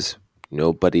 because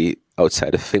nobody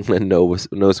outside of Finland knows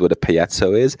what a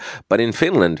Pajazzo is. But in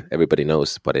Finland, everybody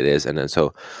knows what it is. And then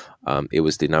so it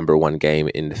was the number 1 game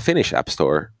in the Finnish App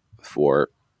Store for,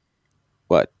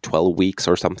 12 weeks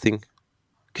or something,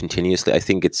 continuously. I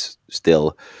think it's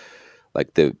still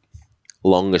like the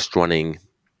longest running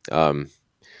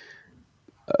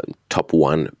top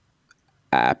 1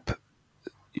 app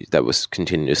that was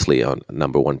continuously on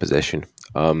number 1 position.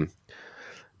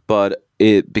 But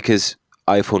because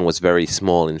iPhone was very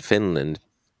small in Finland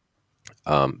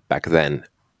back then,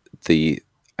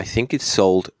 I think it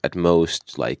sold at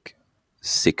most like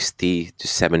 60 to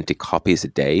 70 copies a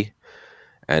day,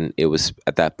 and it was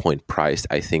at that point priced,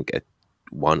 I think, at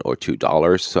 $1 or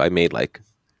 $2. So I made like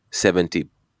 70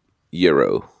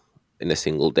 euro in a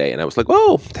single day, and I was like,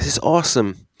 "Oh, this is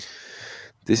awesome!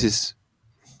 This is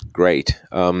great."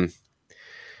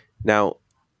 Now,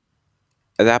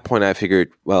 at that point, I figured,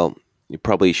 well, you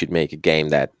probably should make a game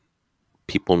that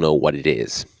people know what it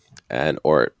is,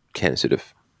 or can sort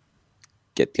of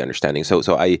get the understanding. So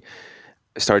I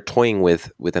started toying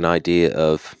with an idea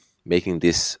of making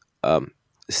this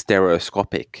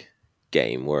stereoscopic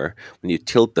game where when you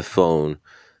tilt the phone,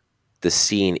 the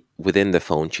scene within the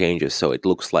phone changes, so it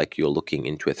looks like you're looking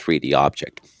into a 3D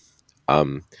object.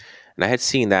 And I had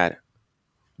seen that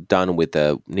done with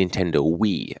the Nintendo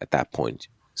Wii at that point,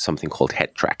 something called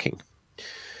head tracking.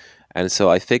 And so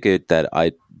I figured that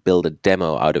I'd build a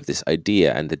demo out of this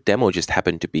idea, and the demo just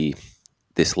happened to be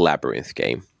this Labyrinth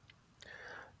game.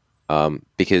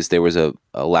 Because there was a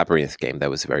Labyrinth game that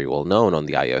was very well known on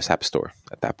the iOS App Store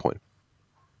at that point.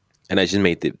 And I just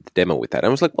made the demo with that. And I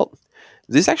was like, well,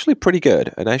 this is actually pretty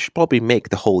good, and I should probably make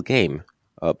the whole game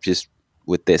just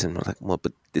with this. And I was like, well,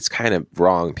 but it's kind of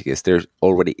wrong, because there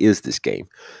already is this game.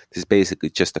 This is basically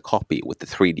just a copy with the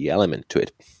 3D element to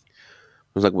it. I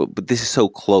was like, well, but this is so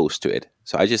close to it.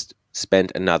 So I just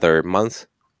spent another month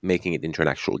making it into an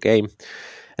actual game,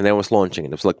 and then I was launching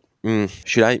it. I was like,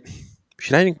 should I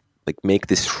like make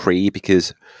this free,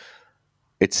 because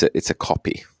it's a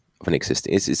copy of an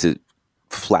existing. It's a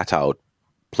flat out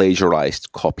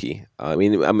plagiarized copy. I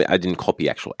mean, I didn't copy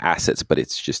actual assets, but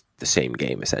it's just the same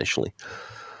game essentially.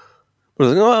 I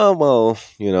was like, oh well,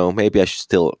 maybe I should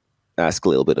still ask a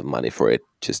little bit of money for it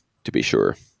just to be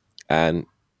sure. And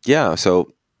yeah,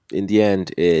 so in the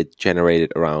end, it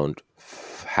generated around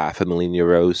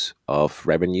 €500,000 of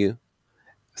revenue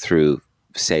through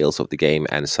sales of the game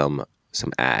and some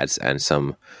ads and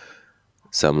some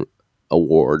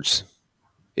awards.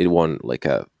 It won like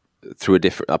through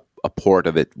a port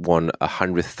of it won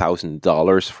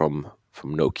 $100,000 from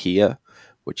Nokia,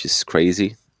 which is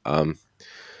crazy.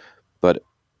 But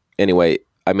anyway,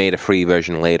 I made a free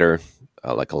version later,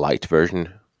 like a light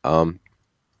version,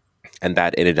 and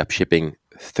that ended up shipping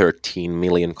 13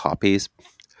 million copies,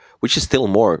 which is still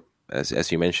more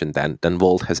as you mentioned, than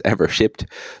Vault has ever shipped.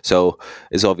 So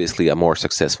it's obviously a more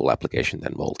successful application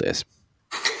than Vault is.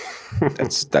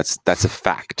 That's a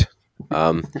fact.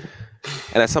 And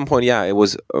at some point, yeah, it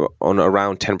was on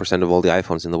around 10% of all the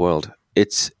iPhones in the world.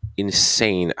 It's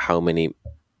insane how many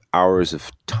hours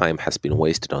of time has been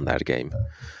wasted on that game.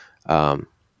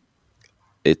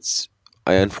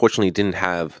 I unfortunately didn't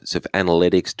have sort of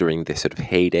analytics during this sort of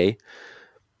heyday,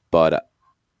 but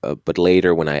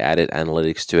later when I added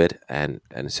analytics to it and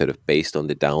sort of based on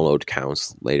the download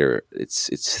counts later,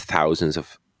 it's thousands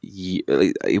of I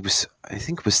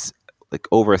think it was like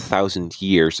over 1,000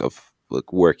 years of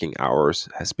like working hours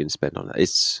has been spent on it.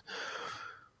 It's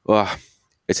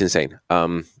insane.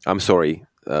 I'm sorry,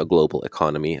 global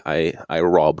economy. I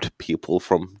robbed people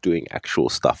from doing actual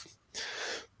stuff,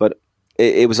 but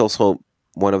it was also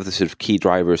one of the sort of key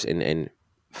drivers in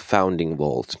founding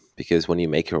Vault, because when you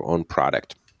make your own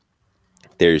product,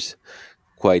 there's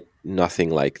quite nothing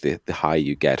like the high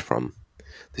you get from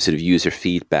the sort of user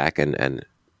feedback and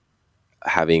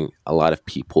having a lot of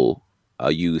people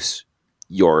use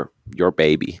your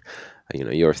baby,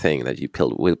 your thing that you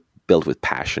built with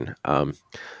passion.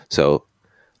 So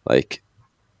like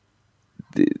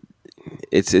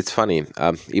it's funny.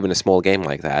 Even a small game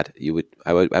like that,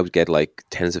 I would get like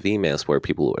tens of emails where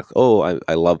people were like, "Oh,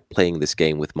 I love playing this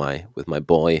game with my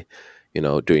boy,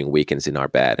 during weekends in our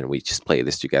bed, and we just play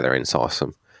this together, and it's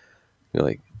awesome." You're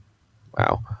like,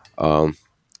 wow.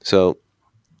 So,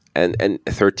 and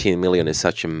 13 million is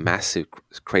such a massive,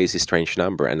 crazy, strange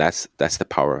number, and that's the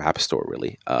power of App Store,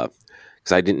 really.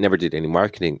 Because I never did any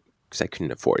marketing, because I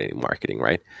couldn't afford any marketing,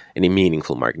 right? Any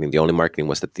meaningful marketing. The only marketing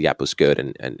was that the app was good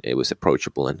and it was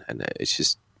approachable and it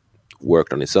just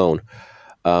worked on its own.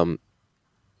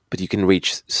 But you can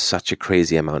reach such a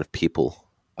crazy amount of people.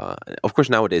 Of course,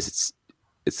 nowadays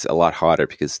it's a lot harder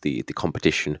because the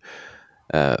competition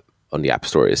on the App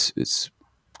Store is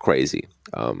crazy.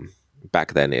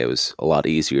 Back then, it was a lot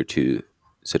easier to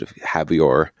sort of have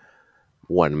your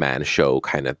one-man show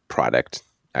kind of product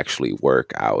actually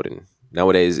work out, and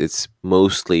nowadays it's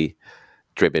mostly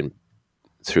driven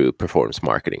through performance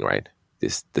marketing, right?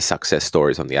 The success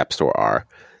stories on the App Store are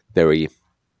very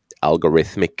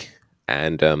algorithmic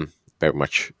and very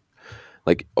much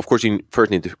like, of course, you first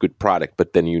need a good product,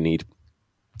 but then you need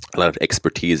a lot of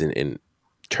expertise in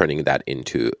turning that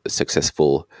into a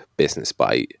successful business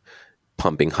by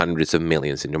pumping hundreds of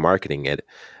millions into marketing it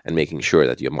and making sure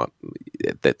that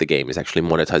that the game is actually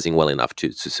monetizing well enough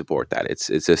to support that.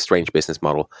 It's a strange business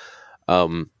model.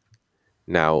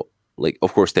 Now, like,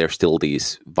 of course, there are still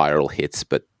these viral hits,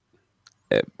 but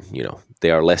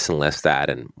they are less and less that,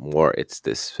 and more it's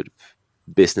this sort of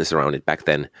business around it. Back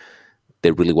then,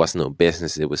 there really was no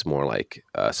business. It was more like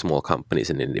small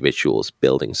companies and individuals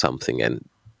building something, and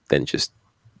then just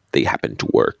they happened to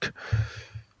work.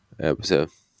 It was a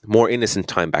more innocent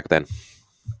time back then.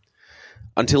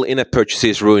 Until in-app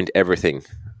purchases ruined everything.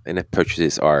 In-app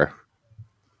purchases are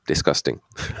disgusting.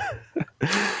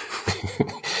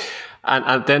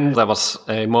 And then there was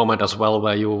a moment as well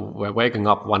where you were waking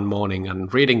up one morning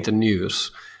and reading the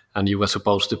news, and you were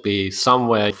supposed to be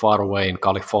somewhere far away in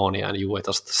California, and you were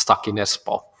just stuck in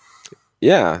Espoo.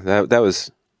 Yeah, that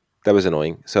was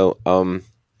annoying. So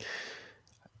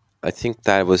I think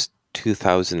that was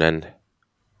 2010.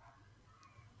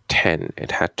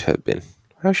 It had to have been.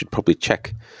 I should probably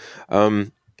check.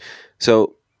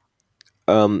 So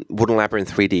Wooden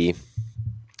Labyrinth 3D,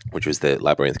 which was the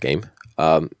Labyrinth game,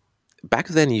 back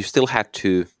then you still had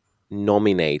to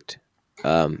nominate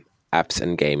apps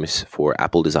and games for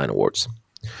Apple Design Awards.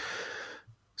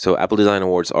 So Apple Design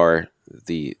Awards are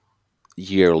the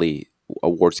yearly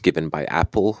awards given by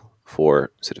Apple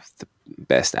for sort of the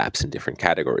best apps in different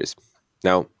categories.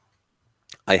 Now,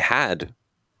 I had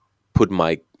put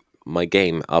my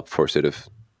game up for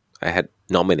I had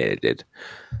nominated it,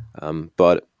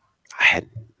 but I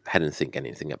hadn't think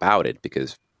anything about it,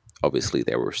 because obviously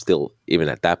there were still, even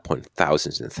at that point,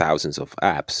 thousands and thousands of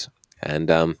apps. And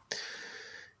and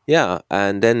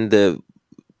then the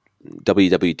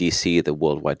WWDC, the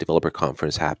Worldwide Developer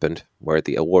Conference, happened, where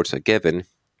the awards are given,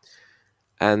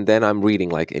 and then I'm reading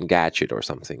like Engadget or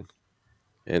something,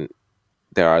 and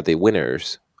there are the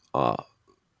winners,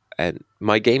 and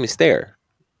my game is there.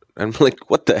 I'm like,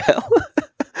 what the hell?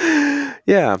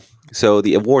 Yeah. So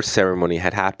the awards ceremony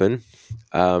had happened.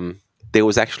 There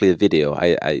was actually a video.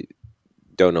 I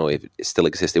don't know if it still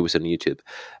exists. It was on YouTube.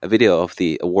 A video of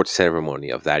the awards ceremony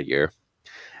of that year,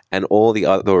 and all the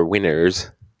other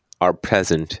winners are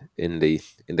present in the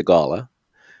gala,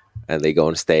 and they go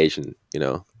on stage and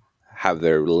have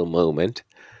their little moment.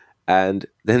 And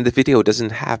then the video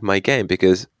doesn't have my game,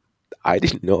 because I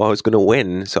didn't know I was going to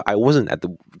win, so I wasn't at the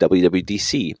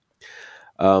WWDC.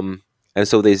 And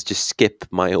so they just skip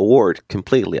my award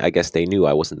completely. I guess they knew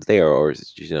I wasn't there, or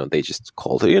they just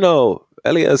called,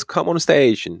 Elias, come on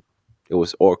stage, and it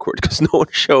was awkward because no one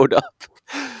showed up.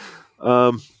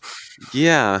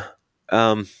 Yeah.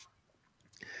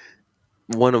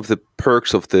 One of the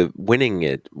perks of the winning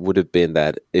it would have been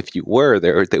that if you were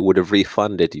there, they would have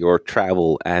refunded your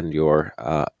travel and your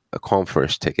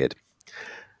conference ticket.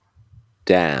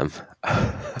 Damn.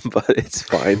 But it's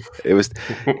fine.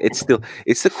 It's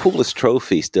the coolest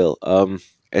trophy still.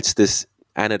 It's this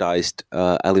anodized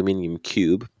aluminium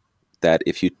cube that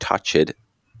if you touch it,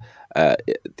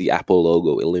 the Apple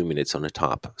logo illuminates on the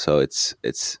top. So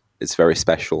it's very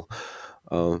special.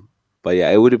 But yeah,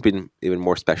 it would have been even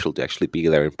more special to actually be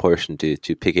there in person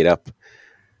to pick it up.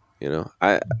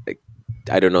 I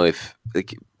don't know if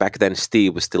back then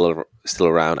Steve was still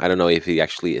around. I don't know if he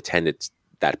actually attended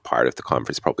that part of the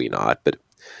conference. Probably not,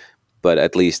 but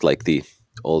at least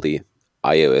all the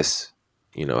iOS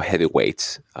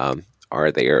heavyweights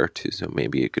are there too. So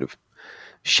maybe you could have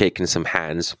shaken some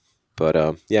hands.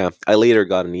 But yeah, I later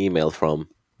got an email from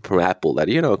Apple that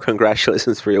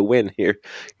congratulations for your win.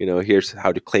 Here's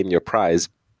how to claim your prize.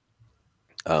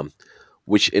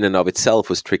 Which in and of itself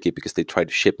was tricky because they tried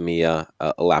to ship me a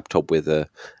laptop with an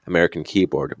American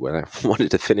keyboard when I wanted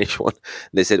to finish one.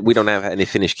 They said, we don't have any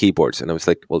Finnish keyboards. And I was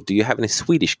like, well, do you have any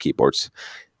Swedish keyboards?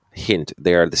 Hint,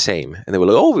 they are the same. And they were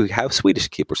like, oh, we have Swedish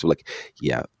keyboards. So like,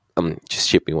 yeah, just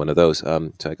ship me one of those.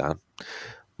 So I got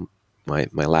my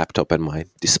laptop and my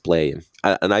display.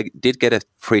 And I did get a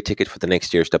free ticket for the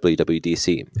next year's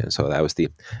WWDC. And so that was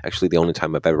actually the only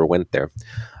time I've ever went there.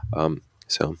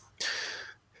 So...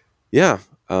 yeah,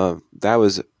 that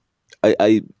was.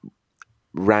 I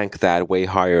rank that way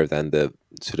higher than the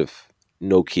sort of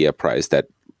Nokia prize that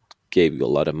gave you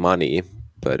a lot of money,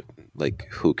 but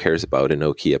who cares about a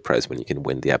Nokia prize when you can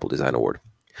win the Apple Design Award?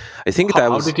 I think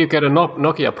How did you get a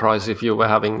Nokia prize if you were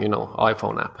having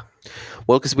iPhone app?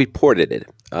 Well, because we ported it.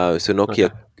 So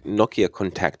Nokia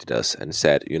contacted us and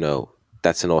said,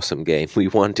 that's an awesome game. We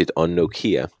want it on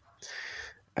Nokia,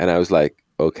 and I was like,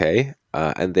 okay,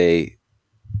 and they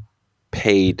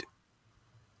paid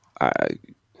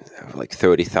like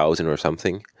 30,000 or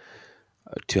something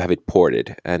to have it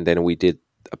ported, and then we did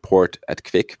a port at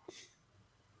Kvik.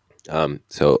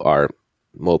 So our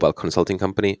mobile consulting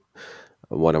company,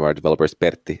 one of our developers,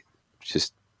 Pertti,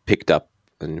 just picked up,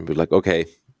 and we're like, okay,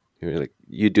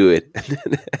 you do it.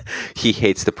 He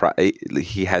hates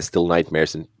he has still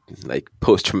nightmares and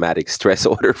post-traumatic stress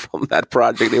order from that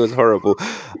project. It was horrible.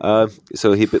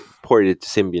 So he ported it to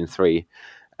Symbian 3.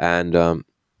 And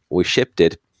we shipped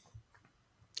it,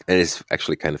 and it's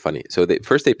actually kind of funny. So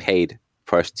first they paid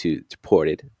for us to port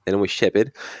it, and then we ship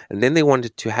it, and then they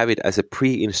wanted to have it as a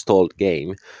pre-installed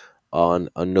game on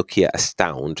Nokia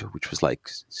Astound, which was like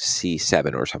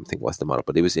C7 or something was the model,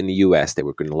 but it was in the US. They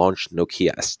were going to launch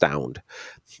Nokia Astound,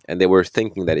 and they were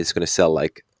thinking that it's going to sell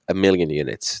like 1 million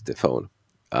units, the phone.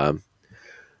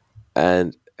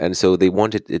 And so they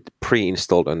wanted it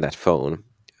pre-installed on that phone.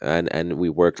 And we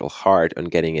worked hard on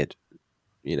getting it,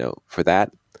 for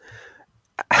that.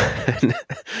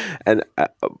 and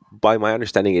by my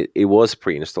understanding, it was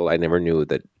pre-installed. I never knew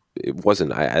that it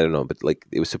wasn't. I don't know, but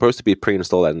it was supposed to be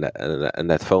pre-installed on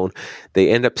that phone.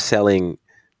 They end up selling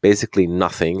basically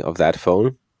nothing of that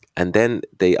phone, and then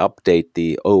they update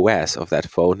the OS of that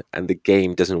phone, and the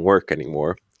game doesn't work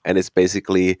anymore, and it's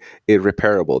basically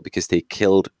irreparable because they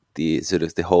killed the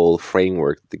whole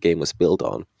framework the game was built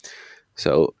on.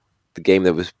 So the game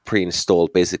that was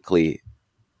pre-installed basically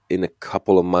in a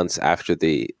couple of months after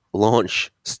the launch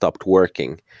stopped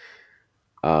working.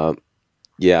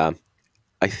 Yeah,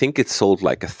 I think it sold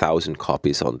like 1,000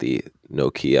 copies on the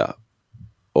Nokia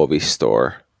Ovi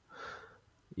store.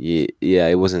 Yeah,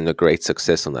 it wasn't a great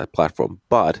success on that platform.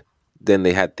 But then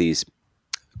they had these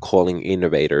Calling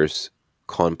Innovators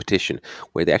competition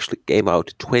where they actually gave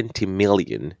out 20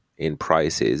 million in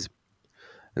prizes.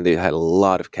 And they had a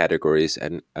lot of categories,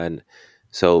 and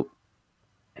so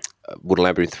Wooden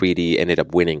Labyrinth 3D ended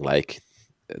up winning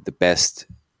the best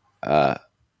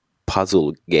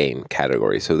puzzle game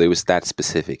category. So they was that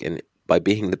specific, and by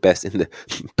being the best in the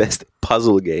best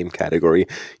puzzle game category,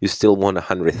 you still won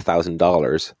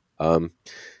 $100,000.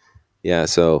 Yeah,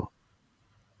 so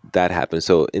that happened.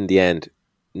 So in the end,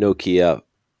 Nokia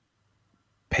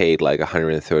paid like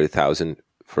 $130,000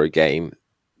 for a game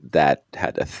that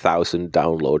had 1,000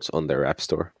 downloads on their app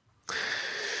store.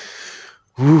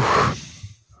 Whew.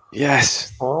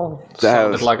 Yes. Well,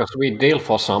 sounded like a sweet deal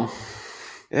for some.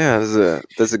 Yeah,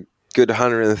 there's a good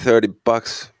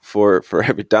 $130 for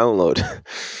every download.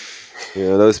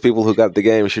 Those people who got the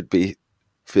game should be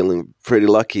feeling pretty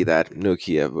lucky that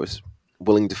Nokia was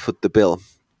willing to foot the bill.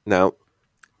 Now,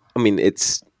 I mean,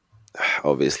 it's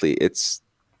obviously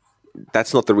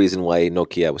that's not the reason why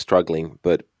Nokia was struggling,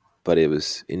 but it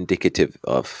was indicative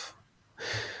of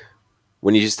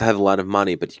when you just have a lot of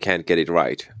money but you can't get it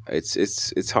right.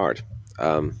 It's hard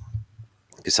because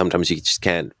sometimes you just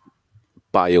can't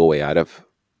buy your way out of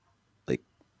like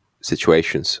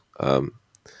situations.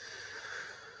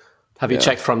 Have you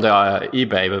checked from the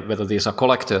eBay whether these are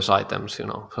collector's items?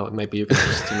 So maybe you can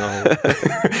just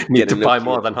need to buy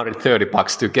more than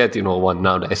 $130 to get one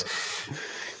nowadays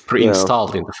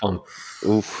pre-installed in the phone.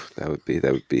 Oof, that would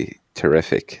be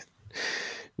terrific.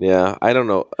 Yeah, I don't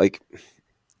know. Like,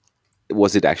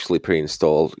 was it actually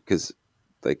pre-installed? Because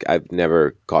like I've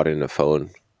never gotten a phone.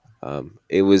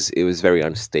 It was very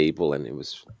unstable, and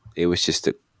it was just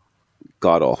a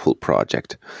god awful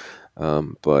project.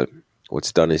 But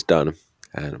what's done is done,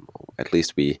 and at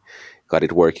least we got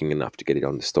it working enough to get it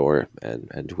on the store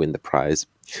and win the prize.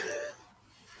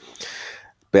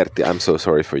 Berti, I'm so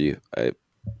sorry for you.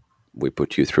 We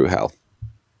put you through hell.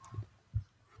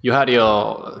 You had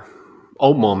your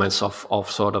own moments of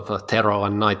sort of a terror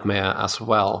and nightmare as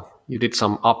well. You did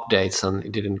some updates and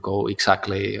it didn't go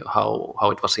exactly how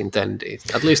it was intended.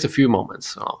 At least a few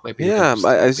moments. Maybe. Yeah,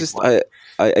 I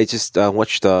just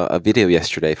watched a video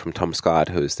yesterday from Tom Scott,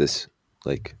 who's this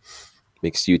like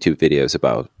makes YouTube videos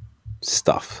about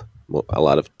stuff, a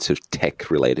lot of sort of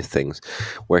tech related things,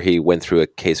 where he went through a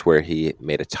case where he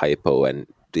made a typo and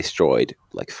destroyed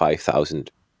like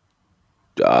 5,000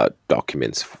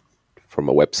 documents from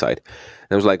a website.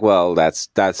 And I was like, well, that's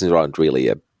not really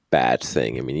a bad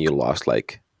thing. I mean, you lost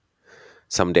like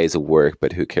some days of work,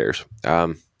 but who cares?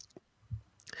 Because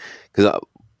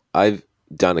I've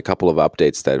done a couple of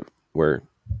updates that were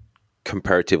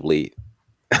comparatively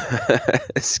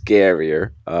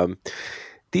scarier.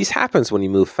 These happens when you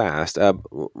move fast.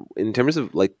 In terms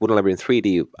of like Wooden Labyrinth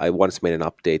 3D, I once made an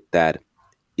update that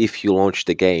if you launch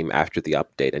the game after the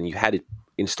update and you had it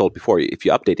installed before, if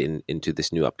you update into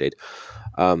this new update,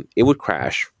 it would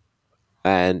crash.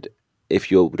 And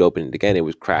if you would open it again, it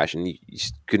would crash and you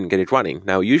just couldn't get it running.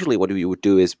 Now, usually what you would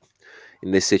do is,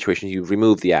 in this situation, you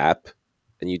remove the app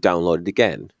and you download it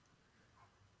again.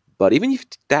 But even if you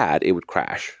did that, it would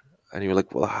crash. And you're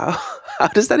like, well, how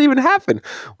does that even happen?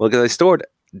 Well, because I stored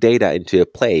data into a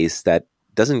place that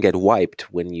doesn't get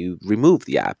wiped when you remove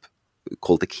the app,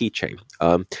 called the keychain.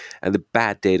 And the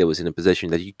bad data was in a position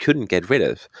that you couldn't get rid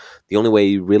of. The only way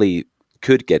you really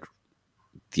could get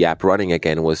the app running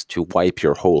again was to wipe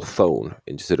your whole phone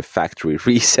into sort of factory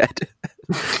reset.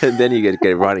 And then you get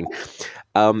it running.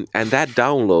 And that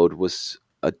download was,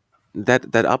 that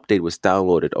update was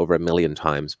downloaded over 1 million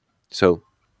times. So,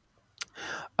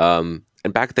 and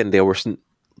back then there wasn't,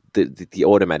 the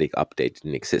automatic update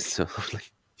didn't exist. So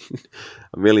like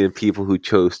 1 million people who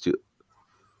chose to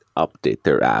update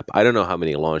their app. I don't know how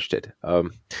many launched it.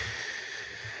 But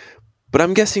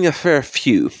I'm guessing a fair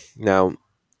few. Now,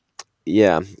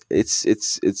 yeah,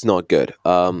 it's not good.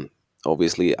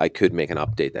 Obviously, I could make an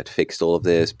update that fixed all of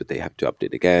this, but they have to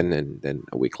update again, and then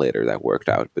a week later that worked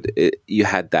out. But you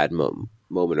had that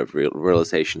moment of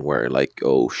realization where, like,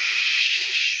 oh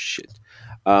shit.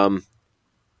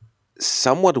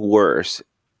 Somewhat worse,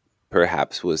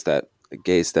 perhaps, was that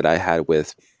case that I had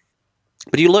with.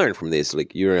 But you learn from this.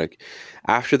 Like, you're like,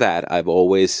 after that, I've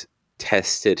always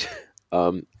tested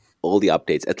all the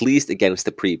updates, at least against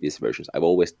the previous versions. I've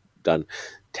always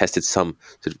tested some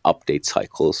sort of update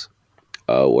cycles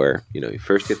where you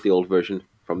first get the old version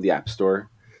from the App Store,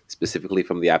 specifically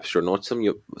from the App Store, not some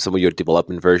of your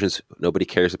development versions. Nobody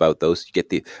cares about those. You get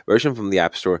the version from the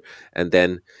App Store, and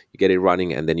then you get it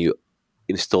running, and then you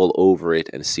install over it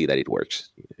and see that it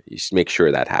works. You just make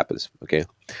sure that happens. Okay.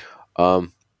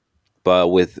 But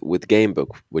with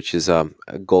Gamebook, which is a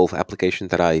golf application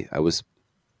that I was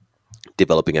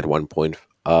developing at one point,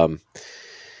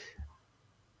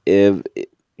 if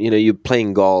you're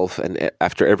playing golf, and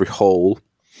after every hole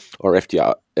or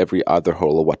every other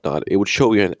hole or whatnot, it would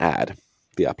show you an ad,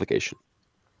 the application.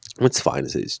 It's fine.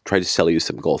 It's try to sell you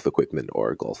some golf equipment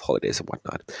or golf holidays and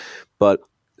whatnot. But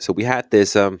so we had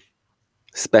this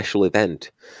special event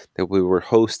that we were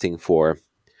hosting for.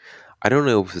 I don't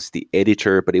know if it was the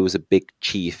editor, but it was a big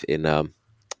chief in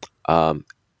a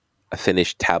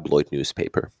Finnish tabloid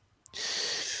newspaper.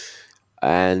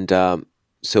 And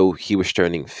so he was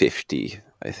turning 50,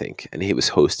 I think, and he was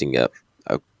hosting a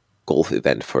golf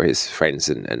event for his friends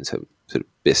and some sort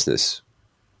of business,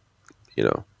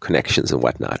 connections and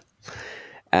whatnot.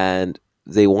 And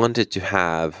they wanted to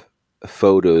have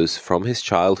photos from his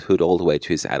childhood all the way to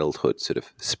his adulthood, sort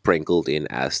of sprinkled in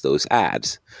as those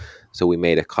ads. So we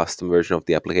made a custom version of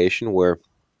the application where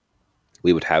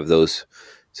we would have those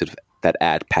sort of that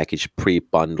ad package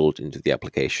pre-bundled into the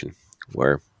application,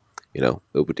 where it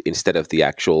would, instead of the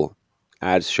actual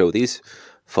ads, show these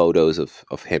photos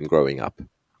of him growing up.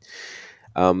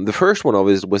 The first one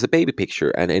always was a baby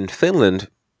picture, and in Finland,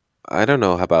 I don't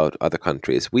know about other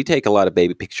countries, we take a lot of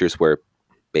baby pictures where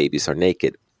babies are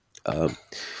naked,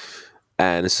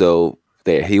 and so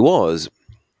there he was,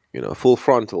 full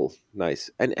frontal, nice,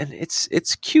 and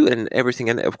it's cute and everything.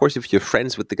 And of course, if you're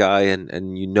friends with the guy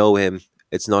and you know him,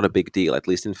 it's not a big deal. At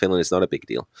least in Finland, it's not a big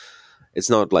deal. It's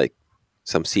not like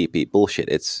some CP bullshit.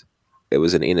 It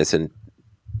was an innocent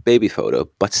baby photo,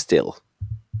 but still,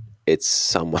 it's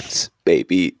someone's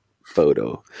baby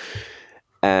photo.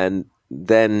 And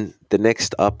then the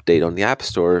next update on the App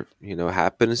Store,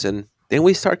 happens, and then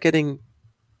we start getting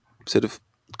sort of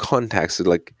contacts,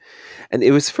 like, and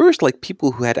it was first like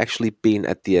people who had actually been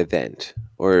at the event,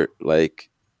 or like,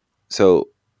 so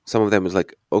some of them was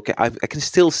like, okay, I can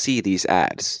still see these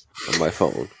ads on my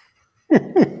phone,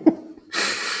 and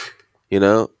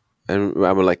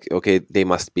I'm like, okay, they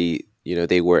must be,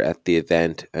 they were at the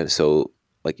event, and so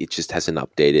like it just hasn't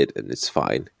updated and it's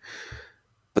fine.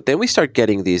 But then we start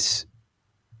getting these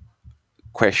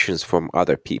questions from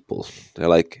other people. They're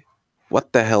like,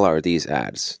 what the hell are these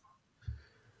ads?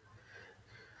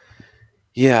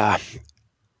 Yeah.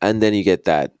 And then you get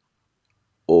that,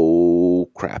 oh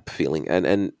crap feeling.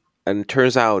 And it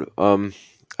turns out I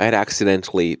had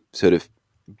accidentally sort of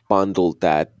bundled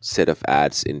that set of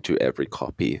ads into every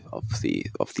copy of the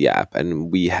app,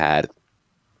 and we had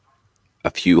a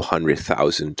few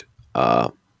 100,000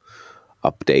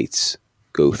 updates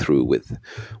go through with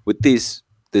this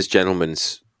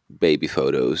gentleman's baby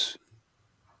photos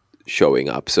showing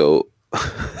up. So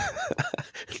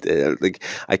like,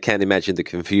 I can't imagine the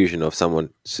confusion of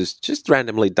someone just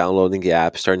randomly downloading the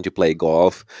app, starting to play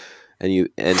golf, and you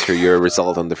enter your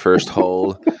result on the first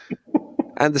hole,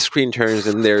 and the screen turns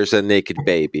and there's a naked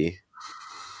baby,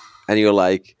 and you're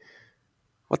like,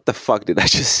 what the fuck did I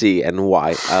just see, and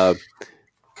why?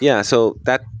 Yeah, so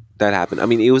that happened. I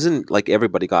mean, it wasn't like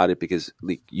everybody got it, because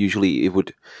like usually it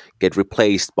would get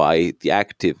replaced by the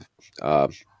active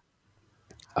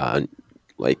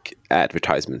like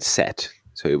advertisement set.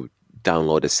 So it would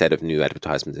download a set of new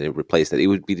advertisements and it would replace that. It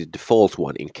would be the default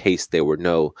one in case there were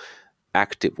no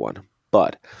active one.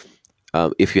 But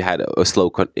if you had a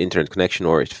slow internet connection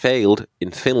or it failed in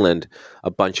Finland,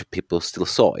 a bunch of people still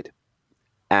saw it.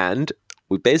 And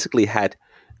we basically had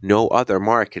no other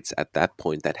markets at that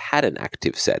point that had an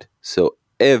active set. So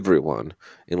everyone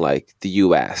in like the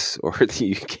US or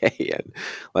the UK and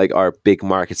like our big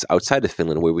markets outside of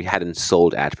Finland where we hadn't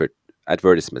sold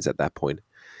advertisements at that point,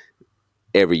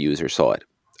 every user saw it.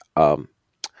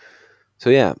 So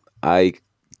yeah, I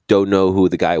don't know who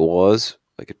the guy was.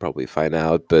 I could probably find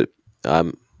out, but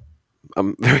I'm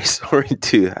very sorry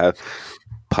to have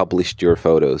published your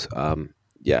photos.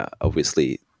 Yeah,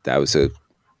 obviously that was a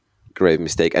grave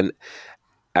mistake. And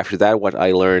after that, what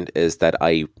I learned is that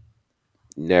I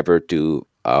never do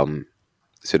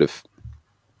sort of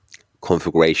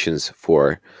configurations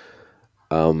for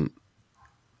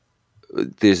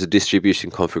there's a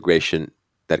distribution configuration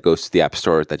that goes to the App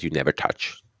Store that you never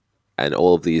touch, and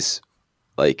all of these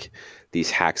like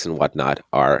these hacks and whatnot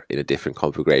are in a different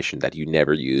configuration that you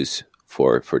never use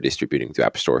for distributing to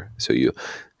App Store. So you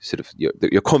sort of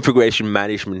your configuration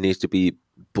management needs to be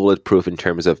bulletproof in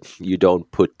terms of you don't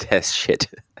put test shit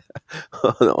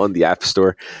on the App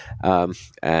Store.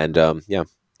 Yeah,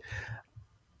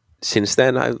 since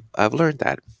then I've learned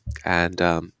that,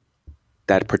 and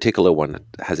that particular one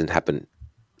hasn't happened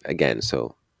again.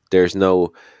 So there's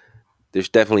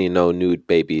definitely no nude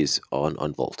babies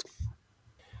on Volt.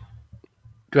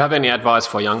 Do you have any advice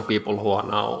for young people who are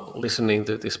now listening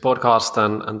to this podcast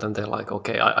and then they're like,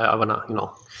 okay, I wanna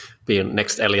be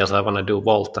next Elias, I wanna do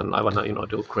Volt and I wanna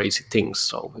do crazy things.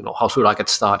 So how should I get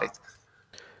started?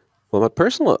 Well, my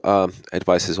personal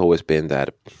advice has always been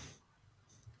that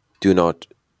do not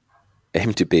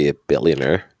aim to be a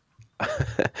billionaire.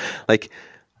 Like,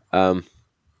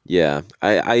 yeah,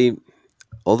 I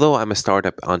although I'm a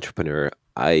startup entrepreneur,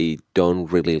 I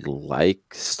don't really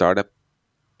like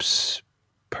startups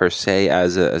per se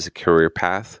as a career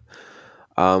path,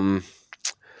 because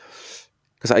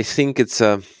I think it's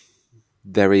a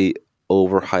very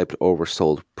overhyped,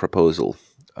 oversold proposal.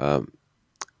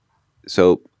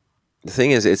 So the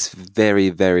thing is, it's very,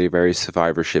 very, very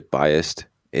survivorship biased.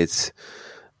 It's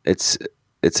a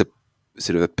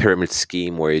sort of a pyramid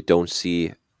scheme where you don't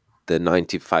see the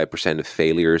 95% of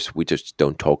failures, we just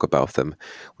don't talk about them.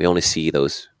 We only see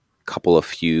those couple of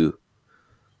few,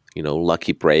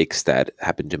 lucky breaks that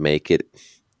happen to make it.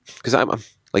 Because I'm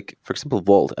like, for example,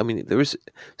 Vault. I mean, there's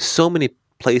so many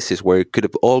places where it could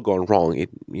have all gone wrong.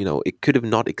 It could have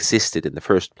not existed in the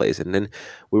first place, and then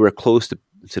we were close to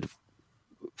sort of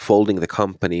folding the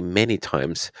company many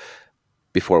times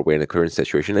before we're in the current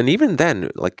situation. And even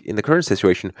then, like in the current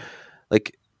situation,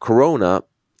 like Corona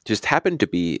just happened to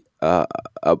be a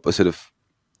sort of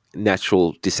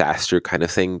natural disaster kind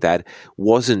of thing that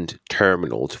wasn't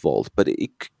terminal to Vault, but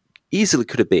it easily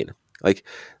could have been. Like,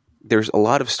 there's a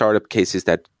lot of startup cases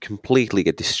that completely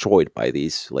get destroyed by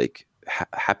these like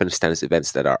happenstance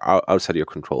events that are outside of your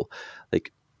control.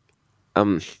 Like,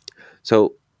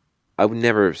 so I would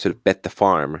never sort of bet the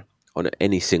farm on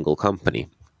any single company,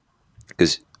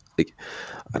 because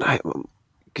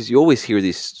you always hear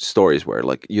these stories where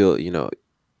like a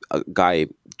guy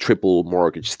triple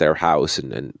mortgaged their house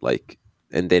and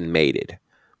then made it.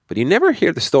 But you never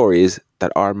hear the stories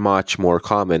that are much more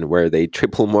common where they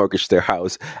triple mortgage their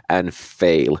house and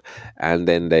fail, and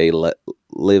then they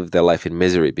live their life in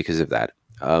misery because of that.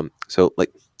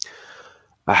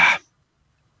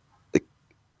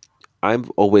 I've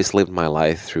always lived my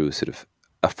life through sort of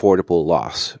affordable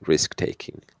loss, risk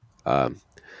taking.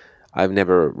 I've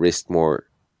never risked more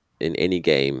in any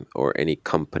game or any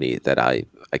company that I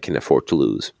can afford to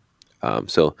lose.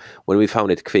 So when we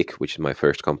founded Qwik, which is my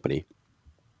first company,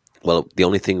 well, the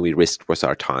only thing we risked was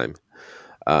our time.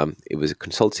 It was a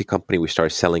consultancy company. We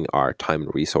started selling our time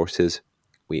and resources.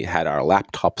 We had our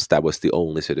laptops. That was the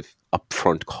only sort of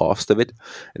upfront cost of it.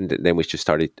 And then we just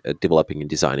started developing and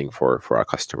designing for our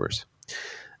customers.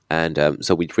 And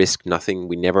so we risked nothing.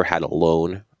 We never had a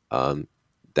loan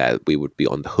that we would be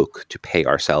on the hook to pay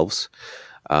ourselves.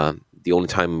 The only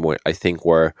time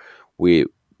where we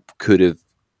could have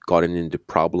gotten into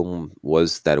problem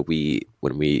was that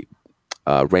when we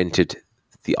rented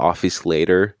the office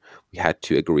later, we had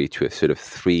to agree to a sort of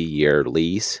 3-year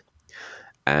lease,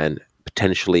 and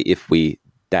potentially if we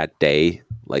that day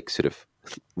like sort of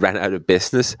ran out of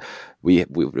business, we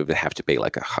would have to pay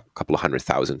like a couple of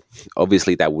 $100,000.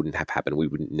 Obviously that wouldn't have happened. We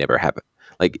would never have,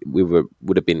 like,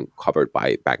 would have been covered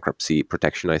by bankruptcy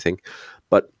protection, I think.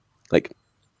 But like,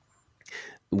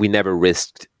 we never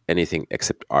risked anything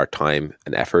except our time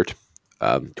and effort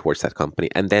towards that company.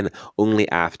 And then only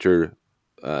after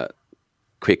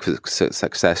Qwik was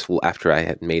successful, after I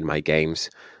had made my games,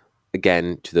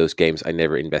 again, to those games, I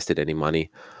never invested any money.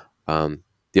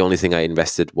 The only thing I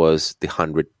invested was the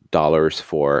 $100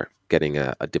 for getting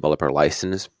a developer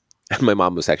license. And my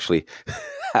mom was actually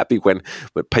happy when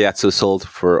Paiazzo sold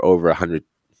for over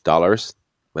 $100.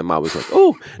 My mom was like,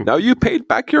 "Oh, now you paid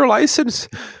back your license."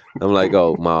 I'm like,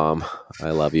 "Oh, Mom, I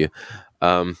love you."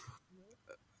 By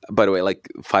the way, like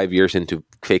 5 years into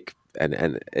Qwik,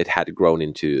 and it had grown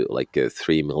into like a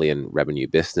 3 million revenue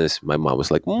business. My mom was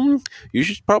like, "You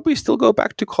should probably still go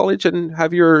back to college and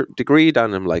have your degree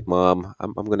done." I'm like, "Mom,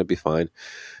 I'm going to be fine."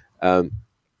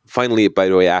 Finally, by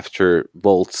the way, after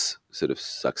Volt's sort of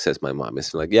success, my mom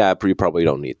is like, "Yeah, you probably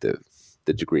don't need the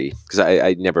degree," because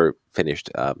I never finished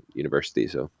university,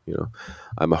 so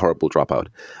I'm a horrible dropout.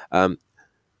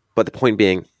 But the point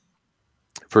being,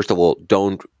 first of all,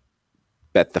 don't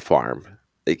bet the farm,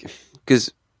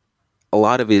 because a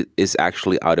lot of it is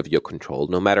actually out of your control.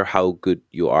 No matter how good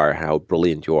you are, how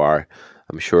brilliant you are,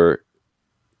 I'm sure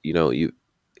you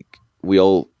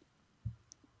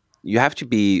have to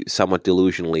be somewhat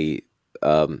delusionally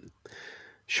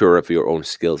sure of your own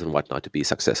skills and whatnot to be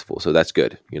successful. So that's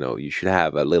good. You should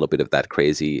have a little bit of that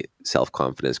crazy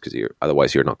self-confidence, because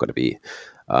otherwise you're not going to be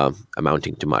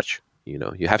amounting to much.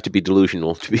 You have to be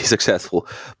delusional to be successful,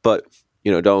 but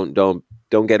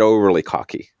don't get overly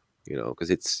cocky. Because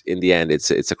it's, in the end,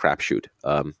 it's a crapshoot.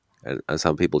 And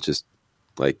some people, just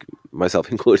like myself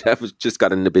included, have just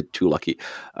gotten a bit too lucky.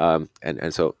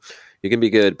 And so you can be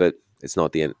good, but it's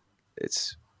not the end.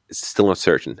 It's still not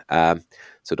certain.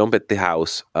 So don't bet the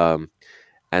house.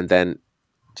 And then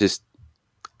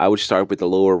I would start with the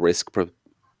lower risk,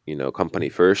 company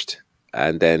first,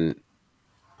 and then,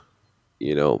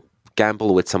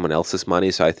 gamble with someone else's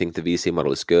money. So I think the VC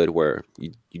model is good, where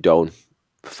you don't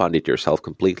fund it yourself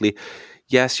completely.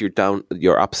 Yes,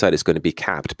 your upside is going to be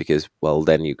capped, because, well,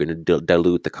 then you're going to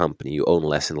dilute the company. You own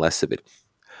less and less of it.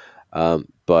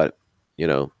 But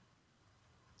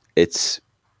it's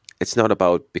not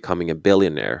about becoming a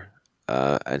billionaire.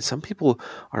 And some people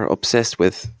are obsessed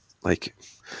with, like,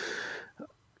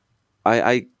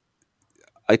 I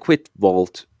quit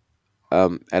Vault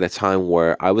at a time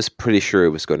where I was pretty sure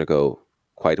it was going to go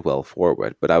quite well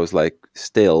forward, but I was like,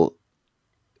 still,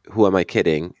 who am I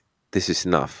kidding? this is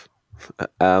enough.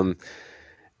 um,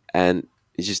 and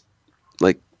it's just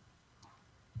like,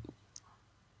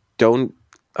 don't,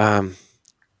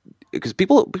 because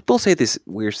people say this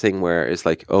weird thing where it's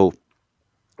like, oh,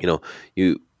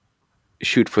 you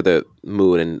shoot for the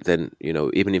moon, and then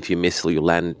even if you miss, you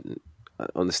land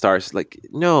on the stars. Like,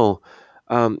 no,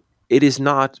 it is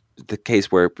not the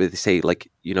case where they say,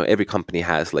 like, every company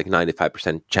has like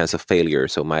 95% chance of failure,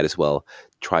 so might as well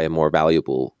try a more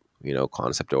valuable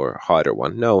concept or harder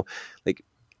one. No, like,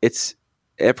 it's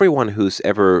everyone who's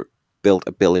ever built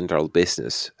a billion-dollar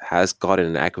business has gotten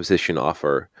an acquisition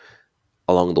offer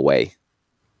along the way.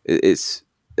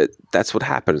 That's what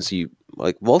happens.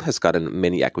 Like, Volt has gotten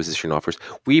many acquisition offers.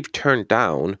 We've turned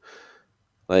down,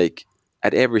 like,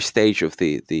 at every stage of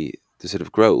the sort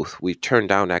of growth, we've turned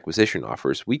down acquisition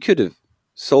offers. We could have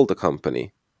sold the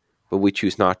company, but we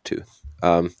choose not to,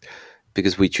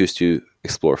 because we choose to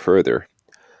explore further.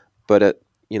 But at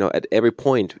every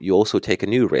point, you also take a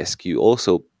new risk. You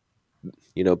also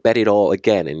bet it all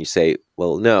again, and you say,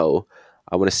 well, no,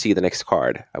 I want to see the next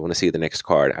card. I want to see the next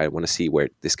card. I want to see where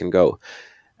this can go.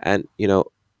 And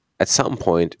at some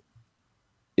point,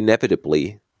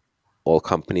 inevitably, all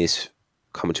companies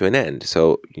come to an end.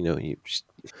 So you just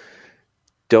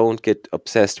don't get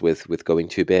obsessed with going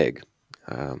too big.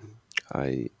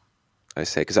 I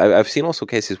say, because I've seen also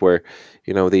cases where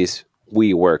these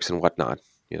WeWorks and whatnot.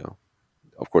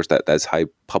 Of course, that's high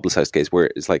publicized case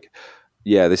where it's like,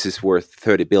 yeah, this is worth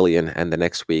 30 billion, and the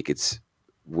next week it's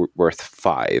worth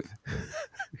 5,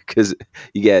 because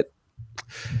you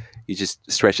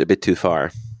just stretch a bit too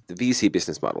far. The VC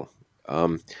business model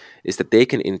is that they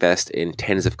can invest in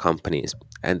tens of companies,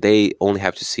 and they only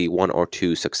have to see 1 or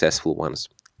 2 successful ones,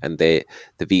 and the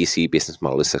VC business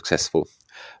model is successful.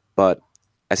 But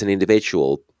as an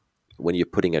individual, when you're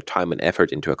putting a time and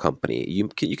effort into a company, you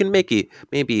can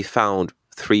maybe found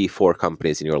 3-4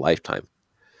 companies in your lifetime.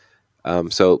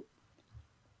 So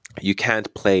you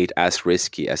can't play it as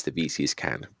risky as the VCs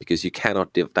can, because you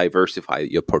cannot diversify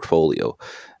your portfolio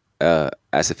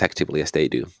as effectively as they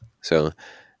do. So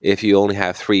if you only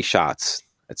have 3 shots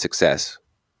at success,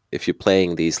 if you're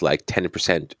playing these like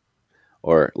 10%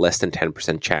 or less than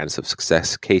 10% chance of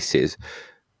success cases,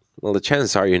 well, the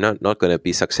chances are you're not going to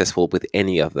be successful with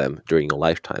any of them during your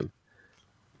lifetime.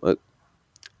 But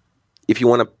if you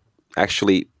want to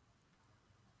actually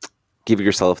give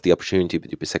yourself the opportunity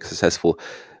to be successful,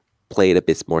 play it a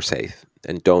bit more safe,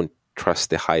 and don't trust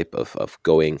the hype of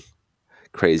going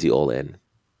crazy all in.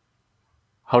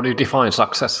 How do you define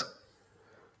success?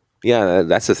 Yeah,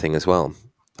 that's the thing as well.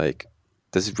 Like,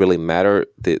 does it really matter,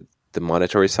 the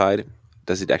monetary side?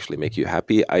 Does it actually make you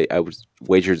happy? I would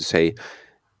wager to say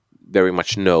very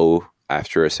much no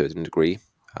after a certain degree.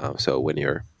 So when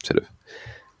you're sort of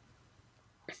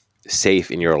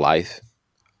safe in your life,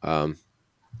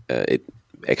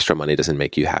 extra money doesn't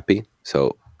make you happy.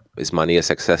 So is money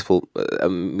a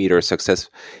meter of success?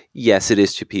 Yes, it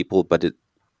is to people, but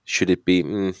should it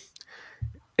be?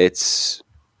 It's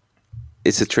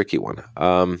a tricky one.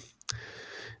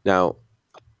 Now,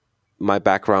 my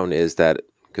background is that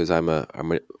because I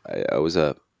was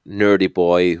a nerdy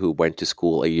boy who went to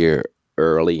school a year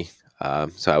early,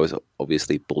 so I was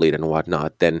obviously bullied and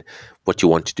whatnot. Then what you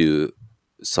want to do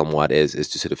somewhat is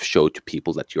to sort of show to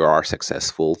people that you are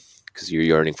successful, because you're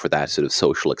yearning for that sort of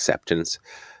social acceptance.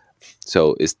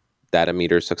 So is that a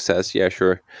meter of success? Yeah,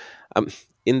 sure.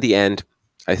 In the end,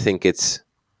 I think it's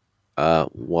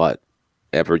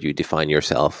whatever you define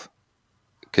yourself,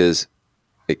 because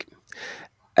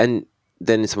and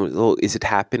then is it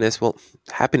happiness? Well,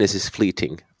 happiness is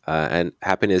fleeting, and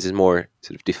happiness is more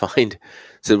sort of defined.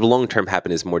 So long-term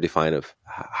happiness is more defined of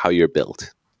how you're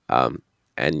built,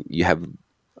 and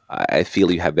I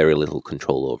feel you have very little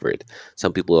control over it.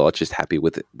 Some people are just happy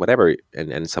with whatever,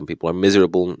 and some people are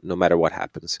miserable no matter what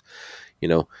happens.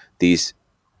 These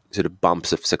sort of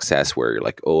bumps of success where you're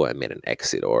like, oh, I made an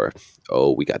exit, or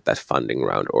oh, we got that funding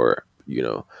round, or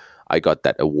I got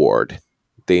that award.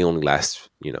 They only last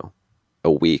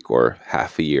a week or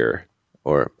half a year,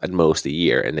 or at most a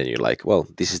year, and then you're like, well,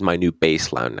 this is my new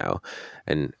baseline now.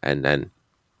 And then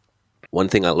one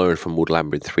thing I learned from Mood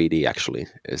Labyrinth 3D actually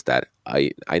is that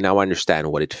I now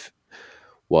understand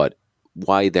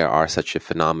why there are such a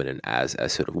phenomenon as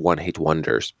sort of one-hit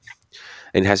wonders.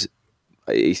 And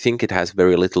I think it has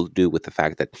very little to do with the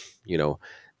fact that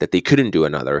that they couldn't do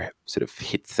another sort of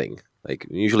hit thing. Like,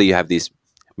 usually you have these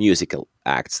musical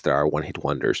acts that are one-hit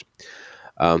wonders,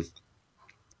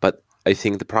 but I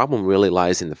think the problem really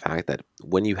lies in the fact that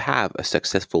when you have a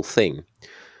successful thing,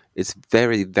 it's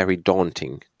very, very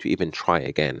daunting to even try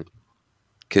again,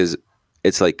 because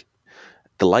it's like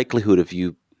the likelihood of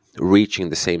you reaching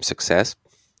the same success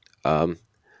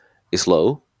is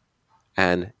low.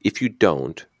 And if you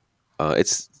don't,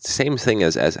 it's the same thing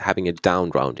as having a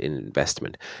down round in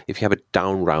investment. If you have a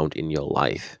down round in your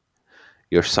life,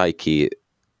 your psyche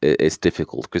is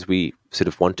difficult because we sort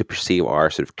of want to perceive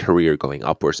our sort of career going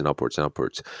upwards and upwards and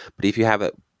upwards. But if you have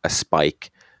a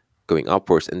spike going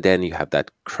upwards and then you have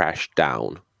that crash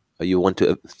down, you want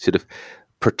to sort of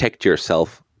protect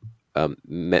yourself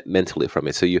mentally from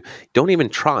it. So you don't even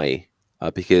try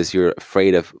because you're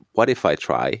afraid of what if I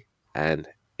try and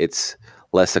it's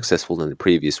less successful than the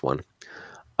previous one.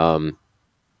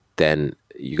 Then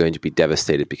you're going to be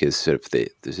devastated because sort of the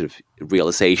sort of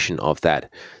realization of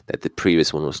that the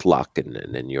previous one was luck and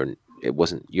then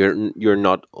you're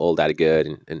not all that good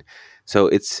and so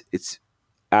it's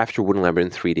after Wooden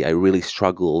Labyrinth 3D I really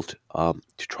struggled to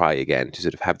try again, to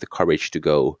sort of have the courage to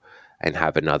go and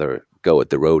have another go at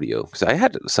the rodeo, because I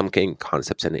had some game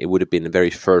concepts and it would have been a very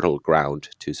fertile ground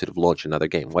to sort of launch another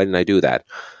game. Why didn't I do that?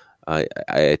 I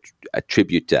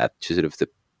attribute that to sort of the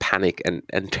panic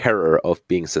and terror of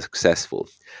being successful.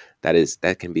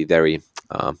 That can be very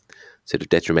sort of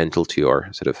detrimental to your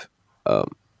sort of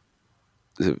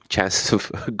the chances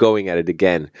of going at it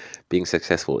again, being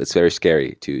successful. It's very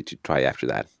scary to try after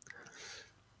that.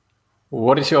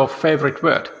 What is your favorite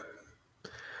word?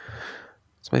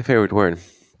 It's my favorite word.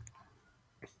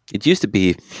 It used to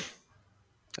be.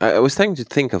 I was trying to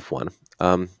think of one,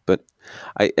 but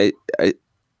I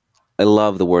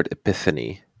love the word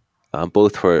epiphany,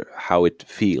 both for how it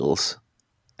feels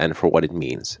and for what it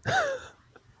means.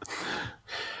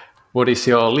 What is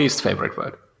your least favorite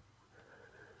word?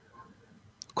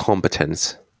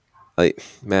 Competence. Like,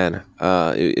 man,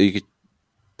 you could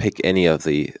pick any of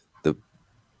the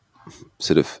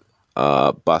sort of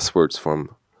buzzwords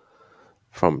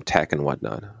from tech and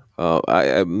whatnot.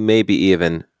 I maybe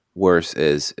even worse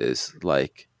is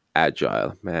like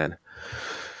agile, man.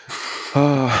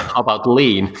 How about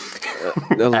lean?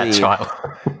 Agile.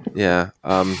 Yeah.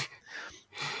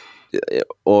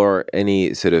 Or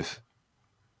any sort of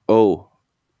what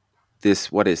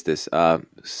is this?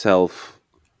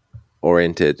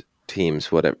 Self-oriented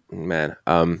teams, whatever. Man,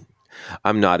 I'm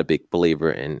not a big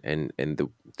believer in the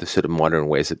sort of modern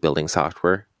ways of building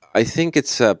software. I think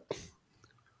it's a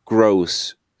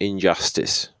gross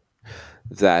injustice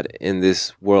that in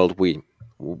this world we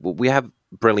have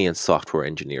brilliant software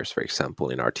engineers, for example,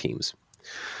 in our teams,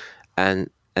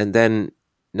 and then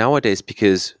nowadays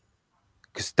because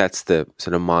that's the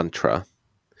sort of mantra,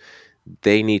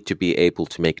 they need to be able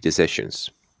to make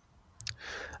decisions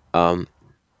that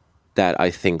I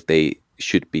think they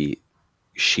should be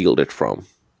shielded from.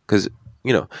 Because,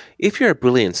 if you're a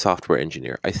brilliant software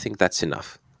engineer, I think that's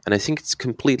enough. And I think it's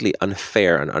completely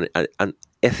unfair and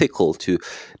unethical to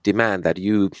demand that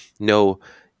you know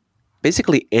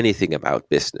basically anything about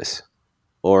business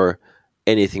or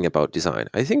anything about design.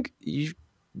 I think you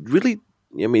really,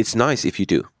 it's nice if you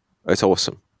do. It's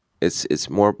awesome. It's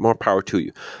more power to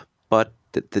you. But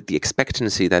the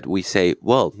expectancy that we say,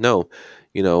 well, no,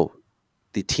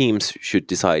 the teams should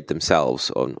decide themselves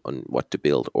on what to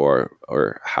build or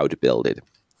how to build it.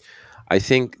 I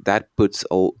think that puts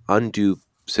an undue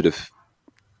sort of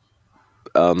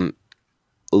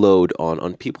load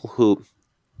on people who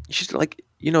just like,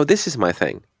 this is my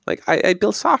thing. Like, I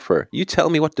build software. You tell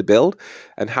me what to build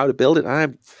and how to build it,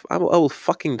 and I will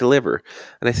fucking deliver.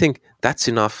 And I think that's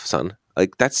enough, son.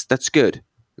 Like, that's good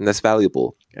and that's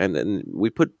valuable. And we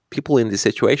put people in these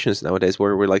situations nowadays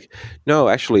where we're like, no,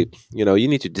 actually, you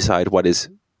need to decide what is,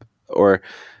 or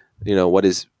what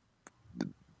is,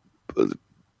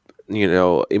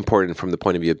 important from the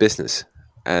point of view of business.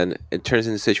 And it turns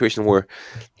into a situation where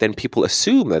then people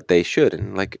assume that they should.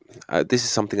 And like, this is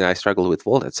something that I struggled with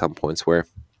Volt at some points, where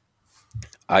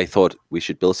I thought we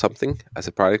should build something as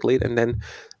a product lead, and then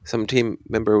some team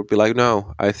member would be like,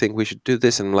 no, I think we should do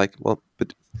this. And I'm like, well,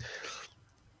 but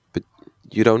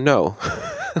you don't know.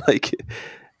 Like,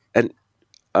 and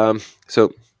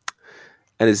so,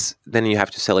 and then you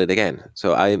have to sell it again.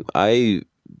 So I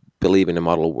believe in a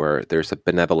model where there's a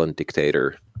benevolent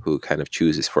dictator who kind of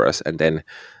chooses for us, and then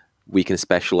we can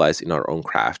specialize in our own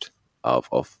craft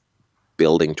of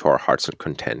building to our heart's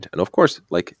content. And of course,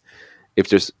 like, if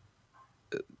there's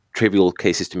trivial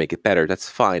cases to make it better, that's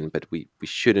fine, but we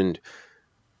shouldn't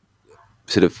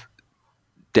sort of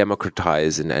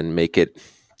democratize and make it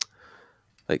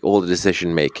like all the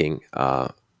decision making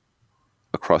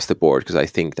across the board, because I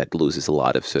think that loses a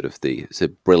lot of sort of the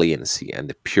brilliancy and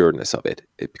the pureness of it.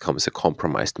 It becomes a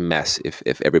compromised mess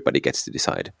if everybody gets to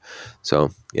decide.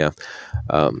 So yeah,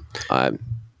 I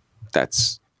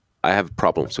have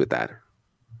problems with that.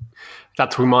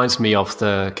 That reminds me of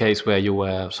the case where you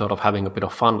were sort of having a bit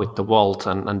of fun with the vault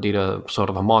and did a sort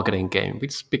of a marketing game,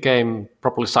 which became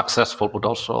probably successful, but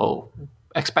also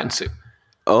expensive.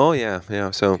 Oh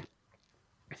yeah. So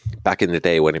back in the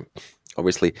day when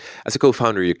obviously as a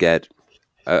co-founder you get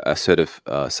a sort of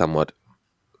somewhat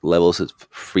levels of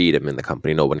freedom in the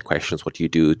company. No one questions what you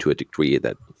do to a degree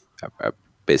that a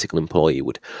basic employee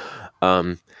would.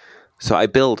 So I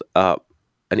built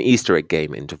an Easter egg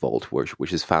game into Vault,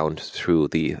 which is found through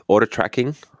the auto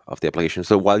tracking of the application.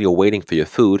 So while you're waiting for your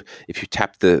food, if you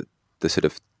tap the sort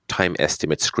of time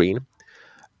estimate screen,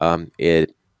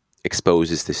 it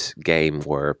exposes this game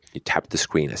where you tap the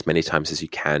screen as many times as you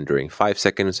can during 5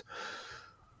 seconds.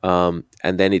 And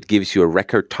then it gives you a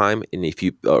record time, and if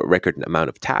you record amount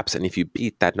of taps, and if you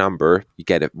beat that number, you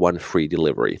get one free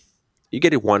delivery. You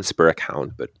get it once per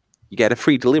account, but you get a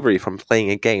free delivery from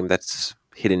playing a game that's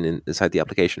hidden inside the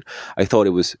application. I thought it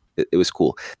was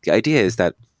cool. The idea is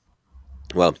that,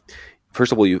 well,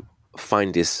 first of all, you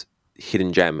find this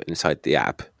hidden gem inside the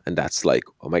app, and that's like,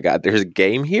 oh my god, there's a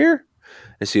game here,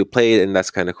 and so you play it, and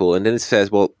that's kind of cool. And then it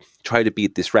says, well, try to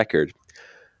beat this record.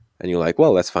 And you're like,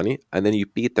 well, that's funny. And then you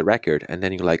beat the record, and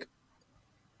then you're like,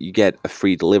 you get a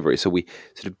free delivery. So we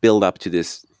sort of build up to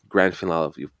this grand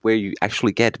finale where you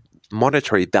actually get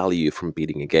monetary value from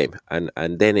beating a game,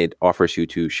 and then it offers you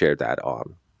to share that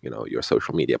on your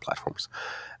social media platforms.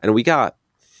 And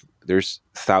there's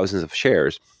thousands of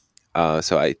shares.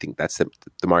 So I think that's the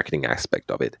marketing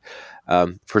aspect of it.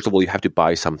 First of all, you have to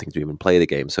buy something to even play the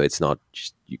game. So it's not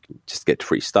just you can just get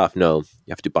free stuff. No,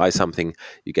 you have to buy something.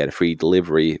 You get a free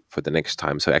delivery for the next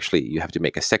time. So actually, you have to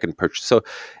make a second purchase. So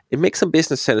it makes some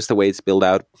business sense the way it's built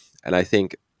out. And I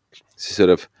think it's sort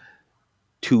of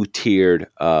two-tiered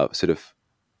sort of,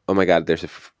 oh my God, there's a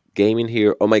game in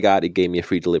here. Oh my God, it gave me a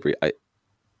free delivery. It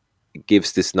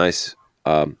gives this nice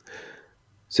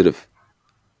sort of,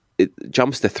 it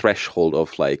jumps the threshold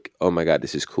of like, oh my God,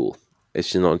 this is cool.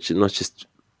 It's not just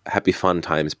happy fun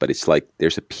times, but it's like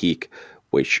there's a peak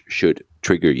which should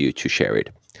trigger you to share it.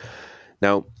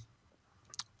 Now,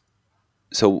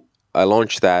 so I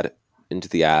launched that into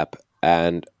the app,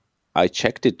 and I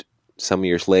checked it some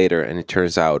years later, and it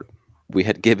turns out we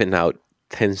had given out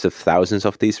tens of thousands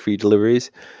of these free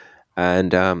deliveries.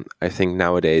 And I think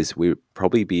nowadays we'd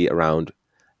probably be around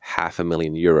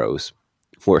 €500,000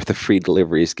 worth of free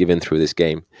deliveries given through this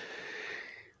game.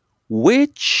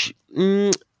 Which,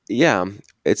 I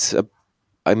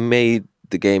made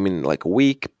the game in like a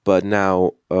week, but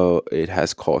now it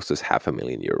has cost us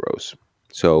 €500,000.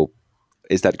 So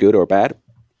is that good or bad?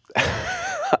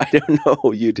 I don't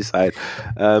know. You decide.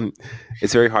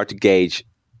 It's very hard to gauge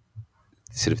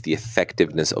sort of the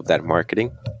effectiveness of that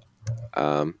marketing.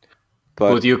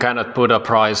 But you cannot put a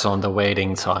price on the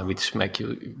waiting time,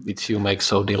 which you make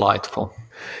so delightful.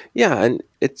 Yeah, and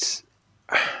it's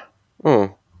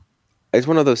one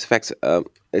of those effects.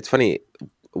 It's funny.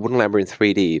 Wooden Labyrinth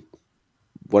 3D.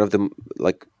 One of them,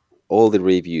 like all the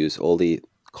reviews, all the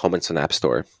comments on App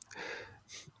Store,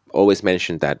 always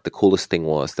mentioned that the coolest thing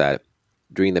was that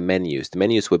during the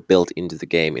menus were built into the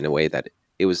game in a way that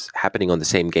it was happening on the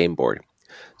same game board.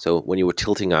 So when you were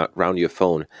tilting around your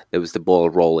phone, there was the ball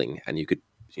rolling, and you could,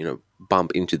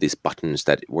 bump into these buttons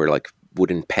that were like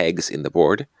wooden pegs in the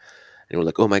board. And we're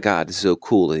like, oh my God, this is so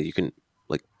cool that you can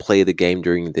like play the game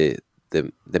during the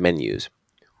menus.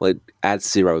 Well, it adds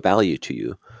zero value to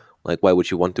you. Like, why would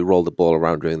you want to roll the ball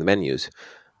around during the menus?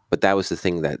 But that was the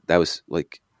thing that was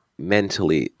like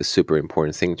mentally a super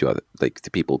important thing to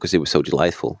people, because it was so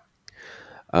delightful.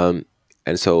 And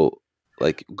so,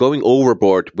 like, going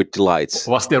overboard with delights.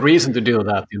 What's the reason to do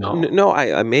that? No,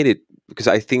 I made it because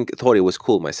I thought it was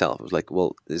cool myself. I was like,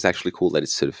 well, it's actually cool that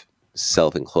it's sort of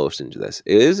self-enclosed into this.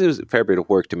 It was a fair bit of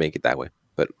work to make it that way,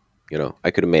 but I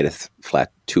could have made a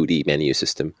flat 2D menu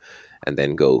system and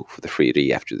then go for the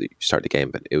 3D after you start the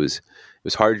game. But it was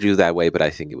hard to do that way, but I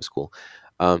think it was cool.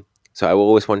 So I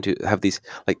always want to have these,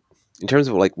 like, in terms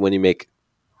of like when you make,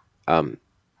 by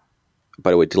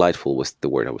the way, delightful was the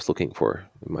word I was looking for.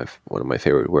 One of my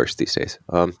favorite words these days.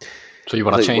 So you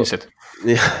want to change it?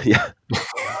 Yeah.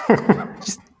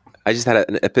 I just had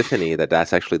an epiphany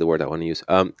that's actually the word I want to use.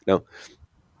 No.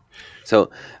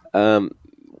 So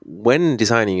when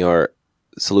designing your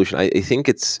solution, I think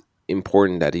it's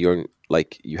important that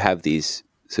you have these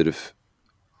sort of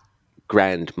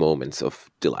grand moments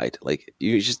of delight. Like,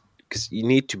 because you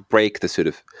need to break the sort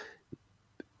of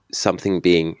something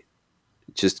being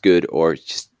just good or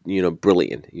just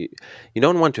brilliant. You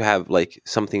don't want to have like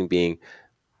something being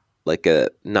like a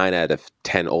 9 out of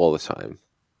 10 all the time.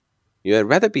 You'd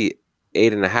rather be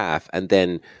 8.5 and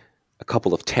then a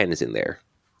couple of 10s in there.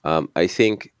 I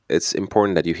think it's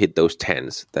important that you hit those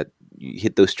 10s, that you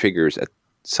hit those triggers at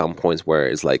some points where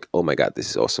it's like, oh my god, this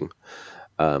is awesome,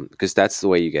 because that's the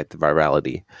way you get the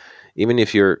virality. Even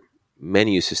if your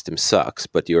menu system sucks,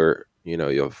 but your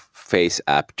face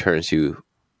app turns you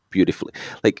beautifully,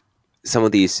 like some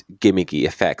of these gimmicky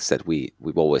effects that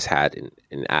we've always had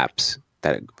in apps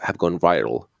that have gone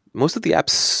viral. Most of the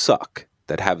apps suck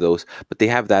that have those, but they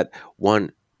have that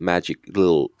one magic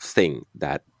little thing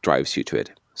that drives you to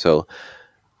it. So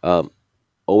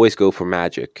always go for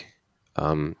magic,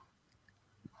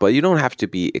 but you don't have to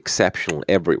be exceptional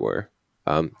everywhere.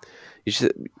 You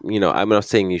should, I'm not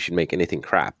saying you should make anything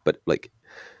crap, but like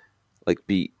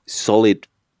be solid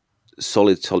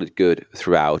good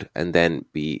throughout, and then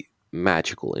be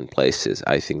magical in places.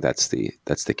 I think that's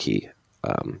the key.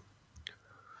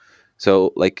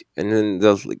 So like, and then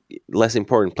there's like less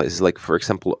important places, like for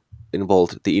example,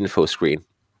 involved the info screen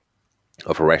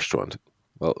of a restaurant.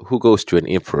 Well, who goes to an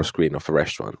info screen of a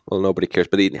restaurant? Well, nobody cares,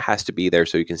 but it has to be there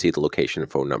so you can see the location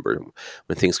and phone number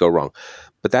when things go wrong.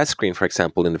 But that screen, for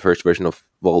example, in the first version of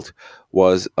Vault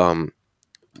was the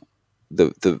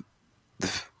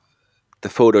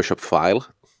Photoshop file.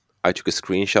 I took a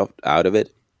screenshot out of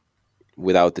it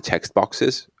without the text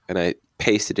boxes, and I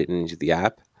pasted it into the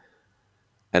app,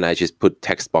 and I just put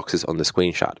text boxes on the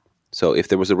screenshot. So if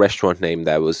there was a restaurant name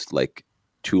that was like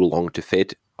too long to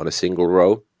fit on a single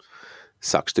row,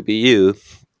 sucks to be you.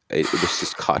 It was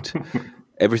just cut.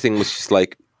 Everything was just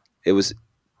like, it was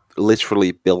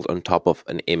literally built on top of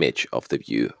an image of the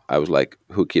view. I was like,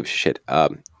 who gives a shit?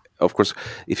 Of course,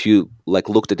 if you like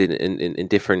looked at it in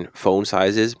different phone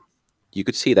sizes, you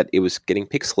could see that it was getting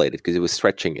pixelated because it was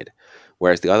stretching it.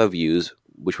 Whereas the other views,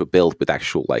 which were built with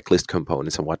actual like list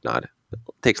components and whatnot,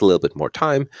 takes a little bit more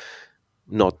time.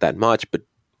 Not that much, but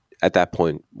at that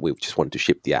point, we just wanted to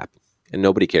ship the app. And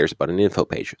nobody cares about an info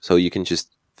page. So you can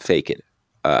just fake it.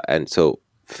 And so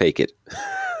fake it.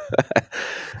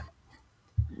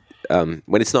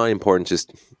 When it's not important,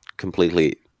 just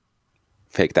completely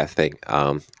fake that thing,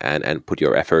 and put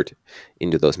your effort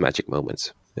into those magic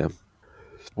moments. Yeah.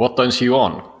 What turns you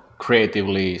on,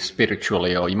 creatively,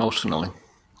 spiritually, or emotionally?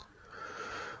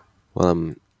 Well,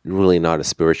 I'm really not a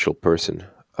spiritual person.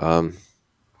 I'm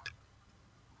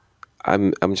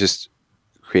just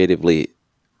creatively.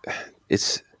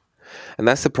 And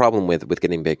that's the problem with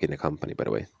getting big in a company. By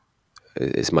the way,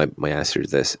 is my answer to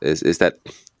this is that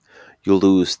you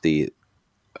lose the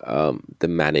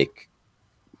manic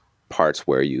parts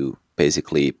where you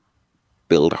basically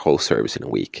build a whole service in a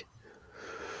week.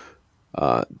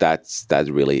 That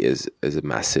really is a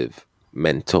massive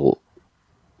mental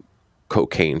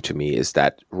cocaine to me. Is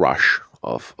that rush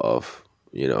of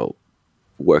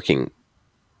working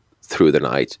through the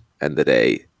night and the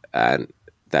day, and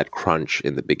that crunch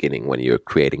in the beginning when you're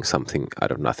creating something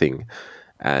out of nothing,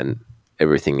 and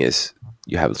everything is,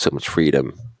 you have so much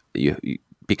freedom, you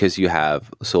because you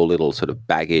have so little sort of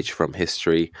baggage from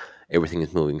history. Everything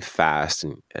is moving fast,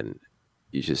 and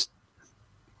you just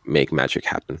make magic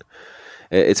happen.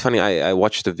 It's funny, I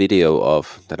watched a video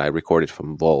of that I recorded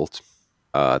from Vault.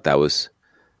 That was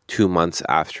 2 months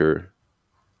after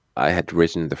I had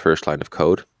written the first line of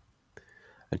code,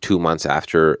 and 2 months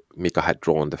after Mika had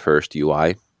drawn the first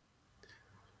UI.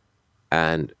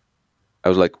 And I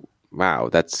was like, wow,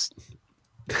 that's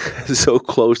so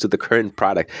close to the current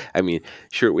product. I mean,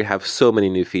 sure, we have so many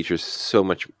new features, so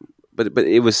much, but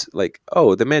it was like,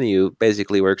 oh, the menu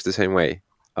basically works the same way.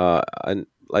 And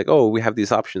like, oh, we have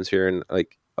these options here, and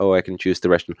like, oh, I can choose the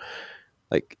restaurant.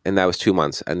 Like, and that was 2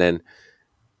 months. And then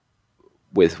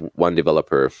with one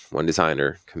developer, one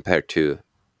designer, compared to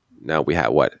now we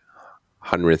have what,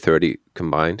 130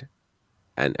 combined,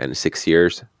 and 6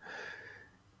 years.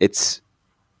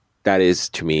 That is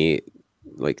to me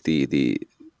like the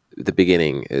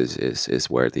beginning is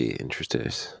where the interest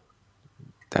is.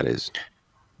 That is.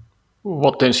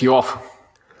 What turns you off?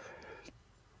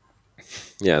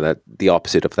 Yeah, that the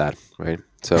opposite of that, right?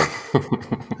 So.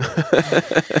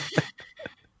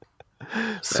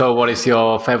 So, what is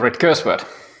your favorite curse word?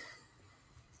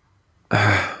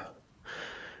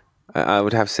 I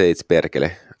would have to say it's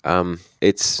perkele.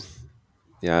 It's,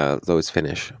 yeah, though it's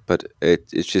Finnish, but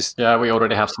it's just. Yeah, we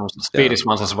already have some Swedish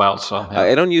ones as well. So yeah.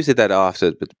 I don't use it that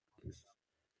often, but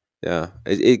yeah,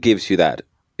 it gives you that.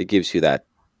 It gives you that,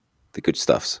 the good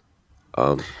stuffs.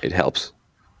 It helps.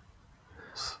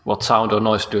 What sound or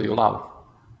noise do you love?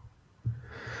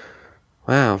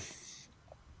 Wow.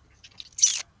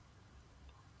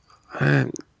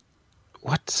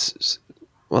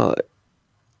 Well,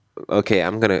 okay,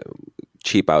 I'm gonna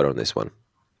cheap out on this one.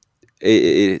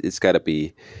 It's got to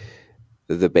be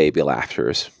the baby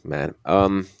laughters, man.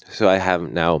 So I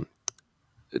have now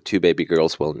two baby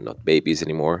girls. Well, not babies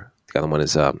anymore. The other one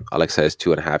is Alexa is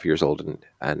 2.5 years old,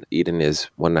 and Eden is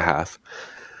 1.5.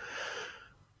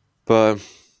 But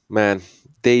man,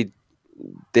 they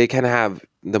can have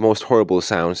the most horrible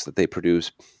sounds that they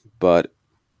produce, but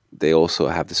they also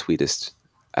have the sweetest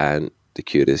and the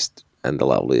cutest and the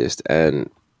loveliest. And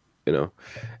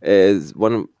is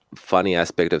one funny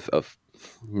aspect of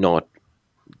not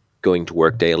going to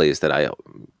work daily is that I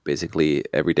basically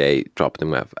every day drop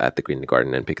them at the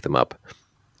kindergarten and pick them up,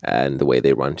 and the way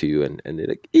they run to you and they're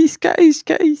like Iska,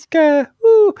 Iska, Iska.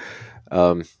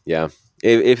 Woo! Yeah.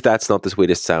 If that's not the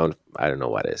sweetest sound, I don't know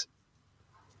what is.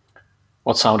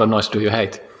 What sound and noise do you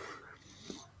hate?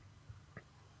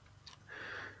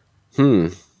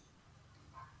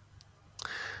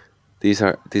 These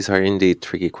are indeed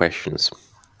tricky questions.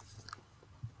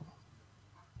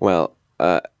 Well,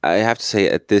 I have to say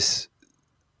at this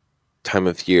time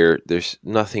of year, there's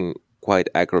nothing quite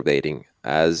aggravating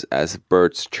as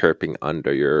birds chirping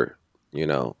under your,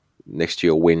 next to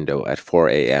your window at 4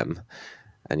 a.m.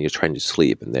 and you're trying to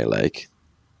sleep and they're like,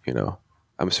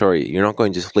 I'm sorry, you're not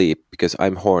going to sleep because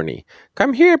I'm horny.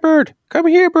 Come here, bird. Come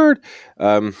here, bird.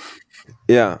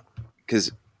 Yeah,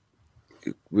 because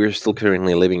we're still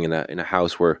currently living in a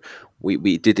house where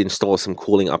we did install some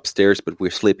cooling upstairs, but we're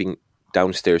sleeping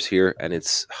downstairs here and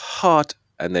it's hot.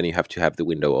 And then you have to have the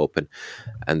window open.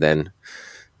 And then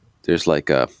there's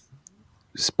like a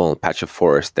small patch of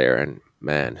forest there. And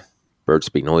man, birds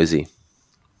be noisy.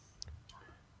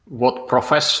 What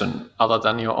profession other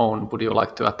than your own would you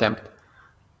like to attempt?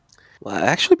 Well,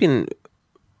 I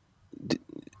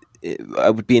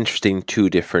would be interested in two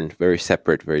different, very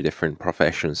separate, very different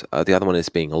professions. The other one is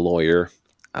being a lawyer.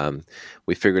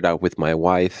 We figured out with my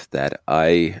wife that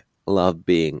I love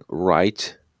being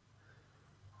right,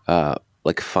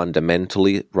 like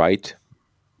fundamentally right,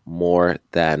 more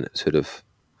than sort of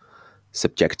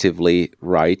subjectively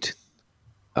right.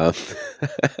 I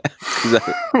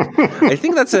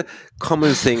think that's a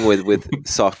common thing with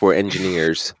software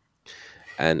engineers,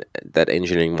 and that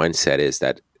engineering mindset is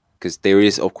that because there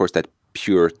is, of course, that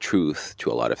pure truth to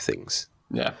a lot of things.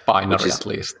 Yeah, binary at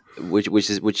least.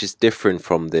 Which is different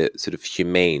from the sort of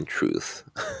humane truth,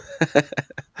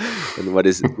 and what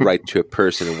is right to a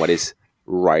person and what is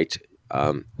right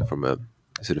from a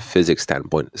sort of physics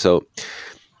standpoint. So,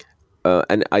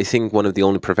 and I think one of the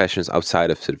only professions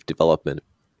outside of sort of development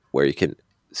where you can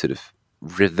sort of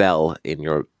revel in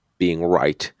your being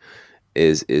right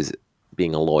is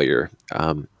being a lawyer.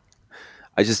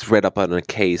 I just read up on a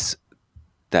case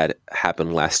that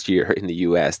happened last year in the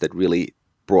US that really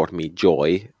brought me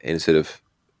joy in a sort of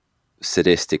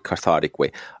sadistic, cathartic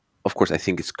way. Of course, I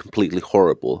think it's completely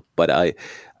horrible, but I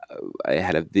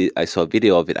saw a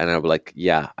video of it and I was like,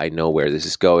 yeah, I know where this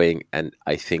is going, and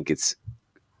I think it's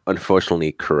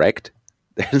unfortunately correct.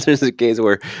 There's a case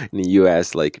where in the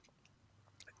US, like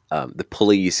the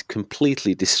police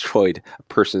completely destroyed a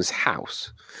person's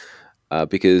house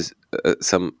because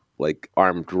some like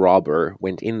armed robber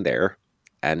went in there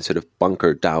and sort of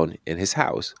bunkered down in his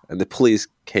house, and the police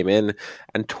came in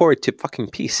and tore it to fucking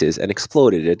pieces and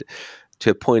exploded it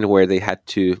to a point where they had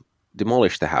to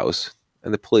demolish the house.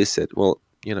 And the police said, well,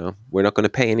 we're not going to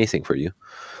pay anything for you.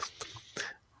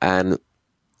 And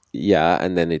yeah,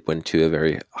 and then it went to a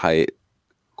very high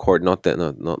court, not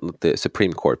the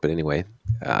Supreme Court, but anyway,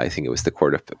 I think it was the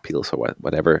Court of Appeals or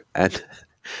whatever. And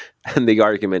the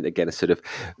argument again is sort of,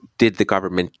 did the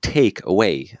government take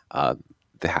away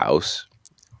the house?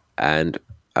 And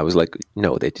I was like,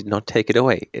 no, they did not take it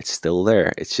away. It's still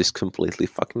there. It's just completely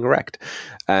fucking wrecked.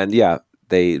 And yeah,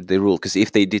 they ruled, because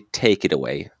if they did take it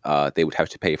away, they would have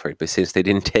to pay for it. But since they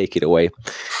didn't take it away,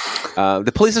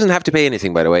 the police doesn't have to pay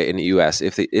anything, by the way, in the US.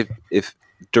 If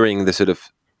during the sort of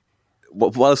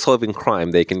while solving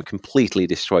crime, they can completely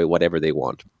destroy whatever they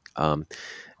want, and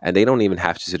they don't even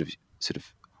have to sort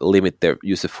of limit their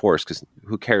use of force, because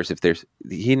who cares if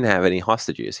he didn't have any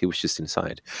hostages, he was just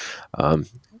inside.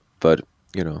 But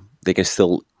they can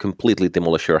still completely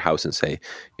demolish your house and say,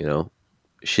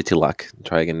 shitty luck,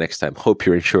 try again next time, hope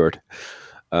you're insured.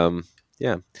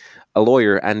 Yeah, a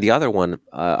lawyer. And the other one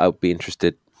I would be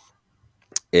interested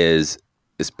is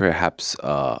perhaps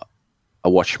a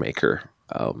watchmaker.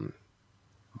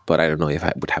 But I don't know if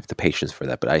I would have the patience for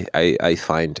that. But I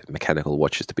find mechanical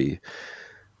watches to be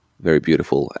very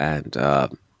beautiful, and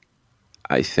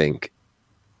I think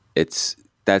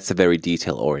that's a very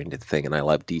detail-oriented thing, and I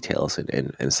love details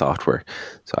in software.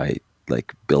 So I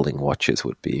like building watches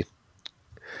would be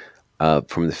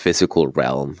from the physical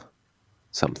realm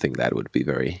something that would be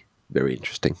very, very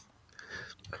interesting.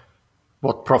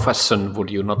 What profession would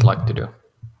you not like to do?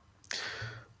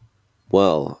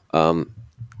 Well,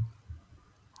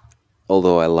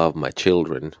 although I love my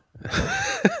children.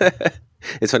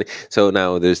 It's funny. So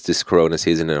now there's this Corona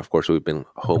season, and of course we've been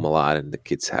home a lot, and the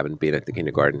kids haven't been at the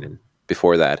kindergarten. And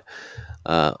before that,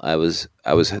 I was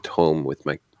at home with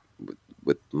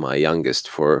my youngest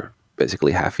for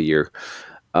basically half a year.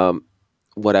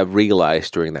 What I've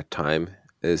realized during that time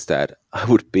is that I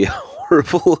would be a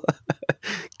horrible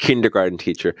kindergarten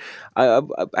teacher. I've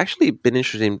actually been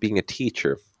interested in being a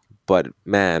teacher, but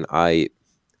man, I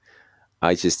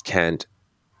just can't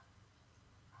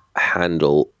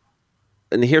handle.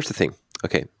 And here's the thing.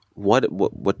 Okay, what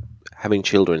having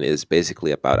children is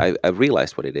basically about. I've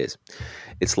realized what it is.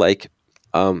 It's like,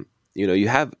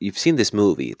 you've seen this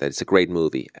movie that it's a great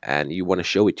movie, and you want to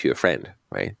show it to your friend,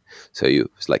 right? So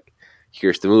it's like,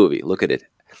 here's the movie, look at it.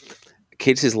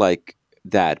 Kids is like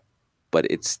that, but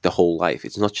it's the whole life.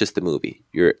 It's not just the movie.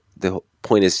 The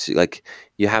point is, like,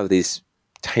 you have these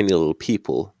tiny little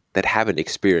people that haven't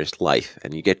experienced life,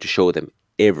 and you get to show them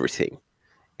everything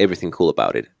cool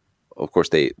about it. Of course,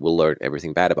 they will learn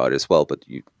everything bad about it as well, but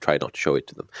you try not to show it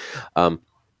to them.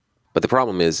 But the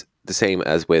problem is the same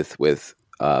as with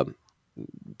the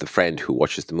friend who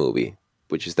watches the movie,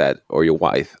 which is that, or your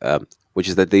wife, which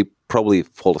is that they probably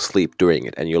fall asleep during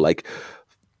it, and you're like,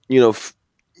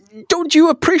 don't you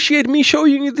appreciate me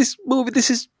showing you this movie? This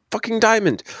is fucking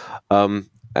diamond.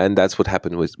 And that's what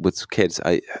happened with kids.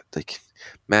 I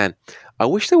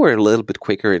wish they were a little bit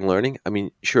quicker in learning. I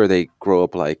mean, sure, they grow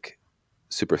up like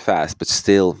super fast, but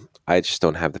still, I just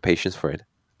don't have the patience for it.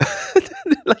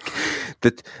 Like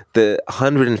the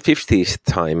 150th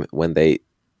time when they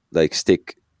like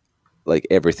stick like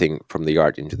everything from the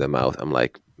yard into their mouth, I'm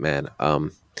like, man,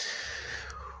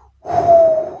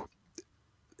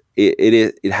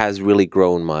 it has really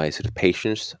grown my sort of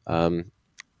patience.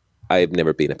 I've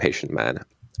never been a patient man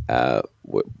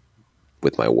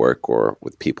with my work or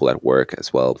with people at work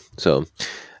as well. So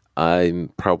I'm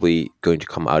probably going to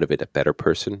come out of it a better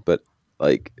person. But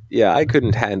like, yeah, I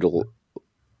couldn't handle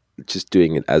just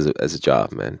doing it as a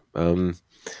job, man.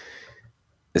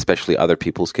 Especially other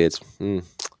people's kids,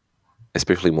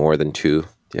 especially more than two.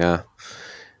 Yeah,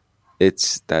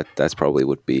 that's probably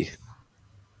would be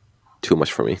too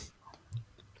much for me.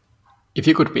 If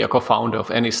you could be a co-founder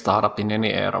of any startup in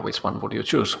any era, which one would you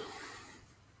choose?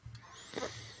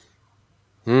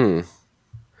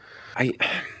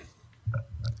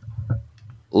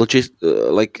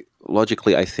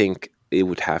 Logically, I think it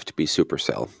would have to be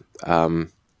Supercell.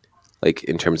 Like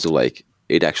in terms of like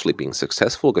it actually being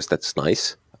successful, because that's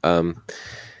nice.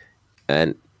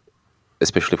 And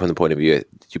especially from the point of view,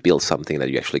 you build something that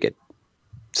you actually get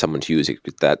someone to use it.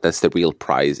 That's the real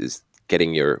prize, is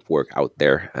getting your work out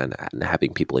there and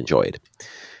having people enjoy it.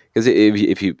 Because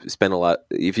if you spend a lot,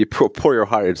 if you pour your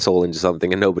heart and soul into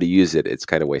something and nobody uses it, it's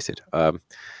kind of wasted.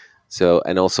 So,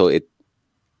 and also it,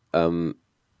 the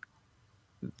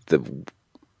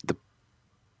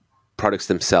products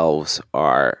themselves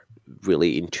are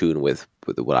really in tune with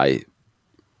my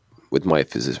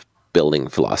building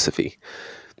philosophy.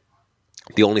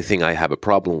 The only thing I have a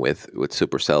problem with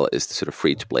Supercell is the sort of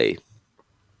free-to-play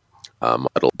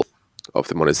model of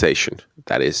the monetization.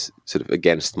 That is sort of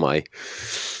against my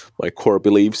core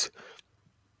beliefs.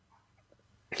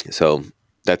 So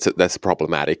that's a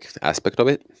problematic aspect of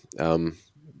it.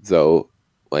 Though,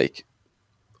 like,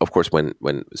 of course, when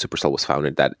Supercell was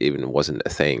founded, that even wasn't a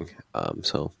thing.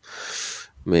 So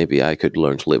maybe I could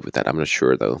learn to live with that. I'm not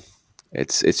sure, though.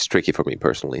 It's tricky for me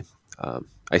personally.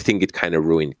 I think it kind of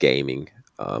ruined gaming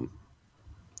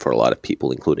for a lot of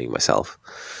people, including myself.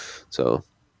 So,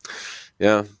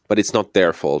 yeah, but it's not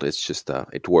their fault. It's just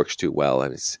it works too well,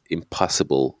 and it's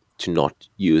impossible to not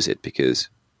use it because.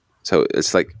 So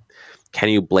it's like, can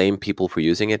you blame people for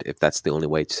using it if that's the only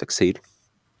way to succeed?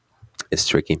 It's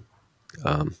tricky.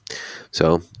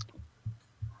 So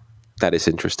that is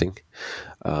interesting.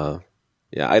 Yeah,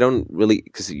 I don't really,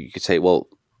 because you could say, well,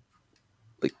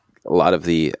 like a lot of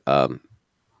the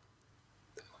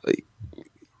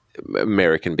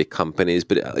American big companies,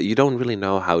 but you don't really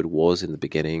know how it was in the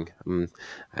beginning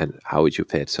and how would you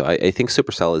fit. So I think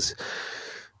Supercell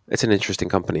it's an interesting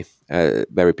company,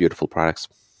 very beautiful products.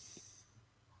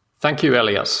 Thank you,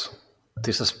 Elias.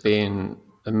 This has been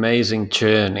amazing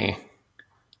journey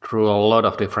through a lot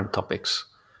of different topics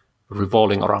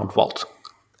revolving around Wolt.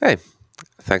 Hey,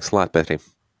 thanks a lot, Petri.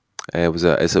 It was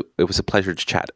a pleasure to chat.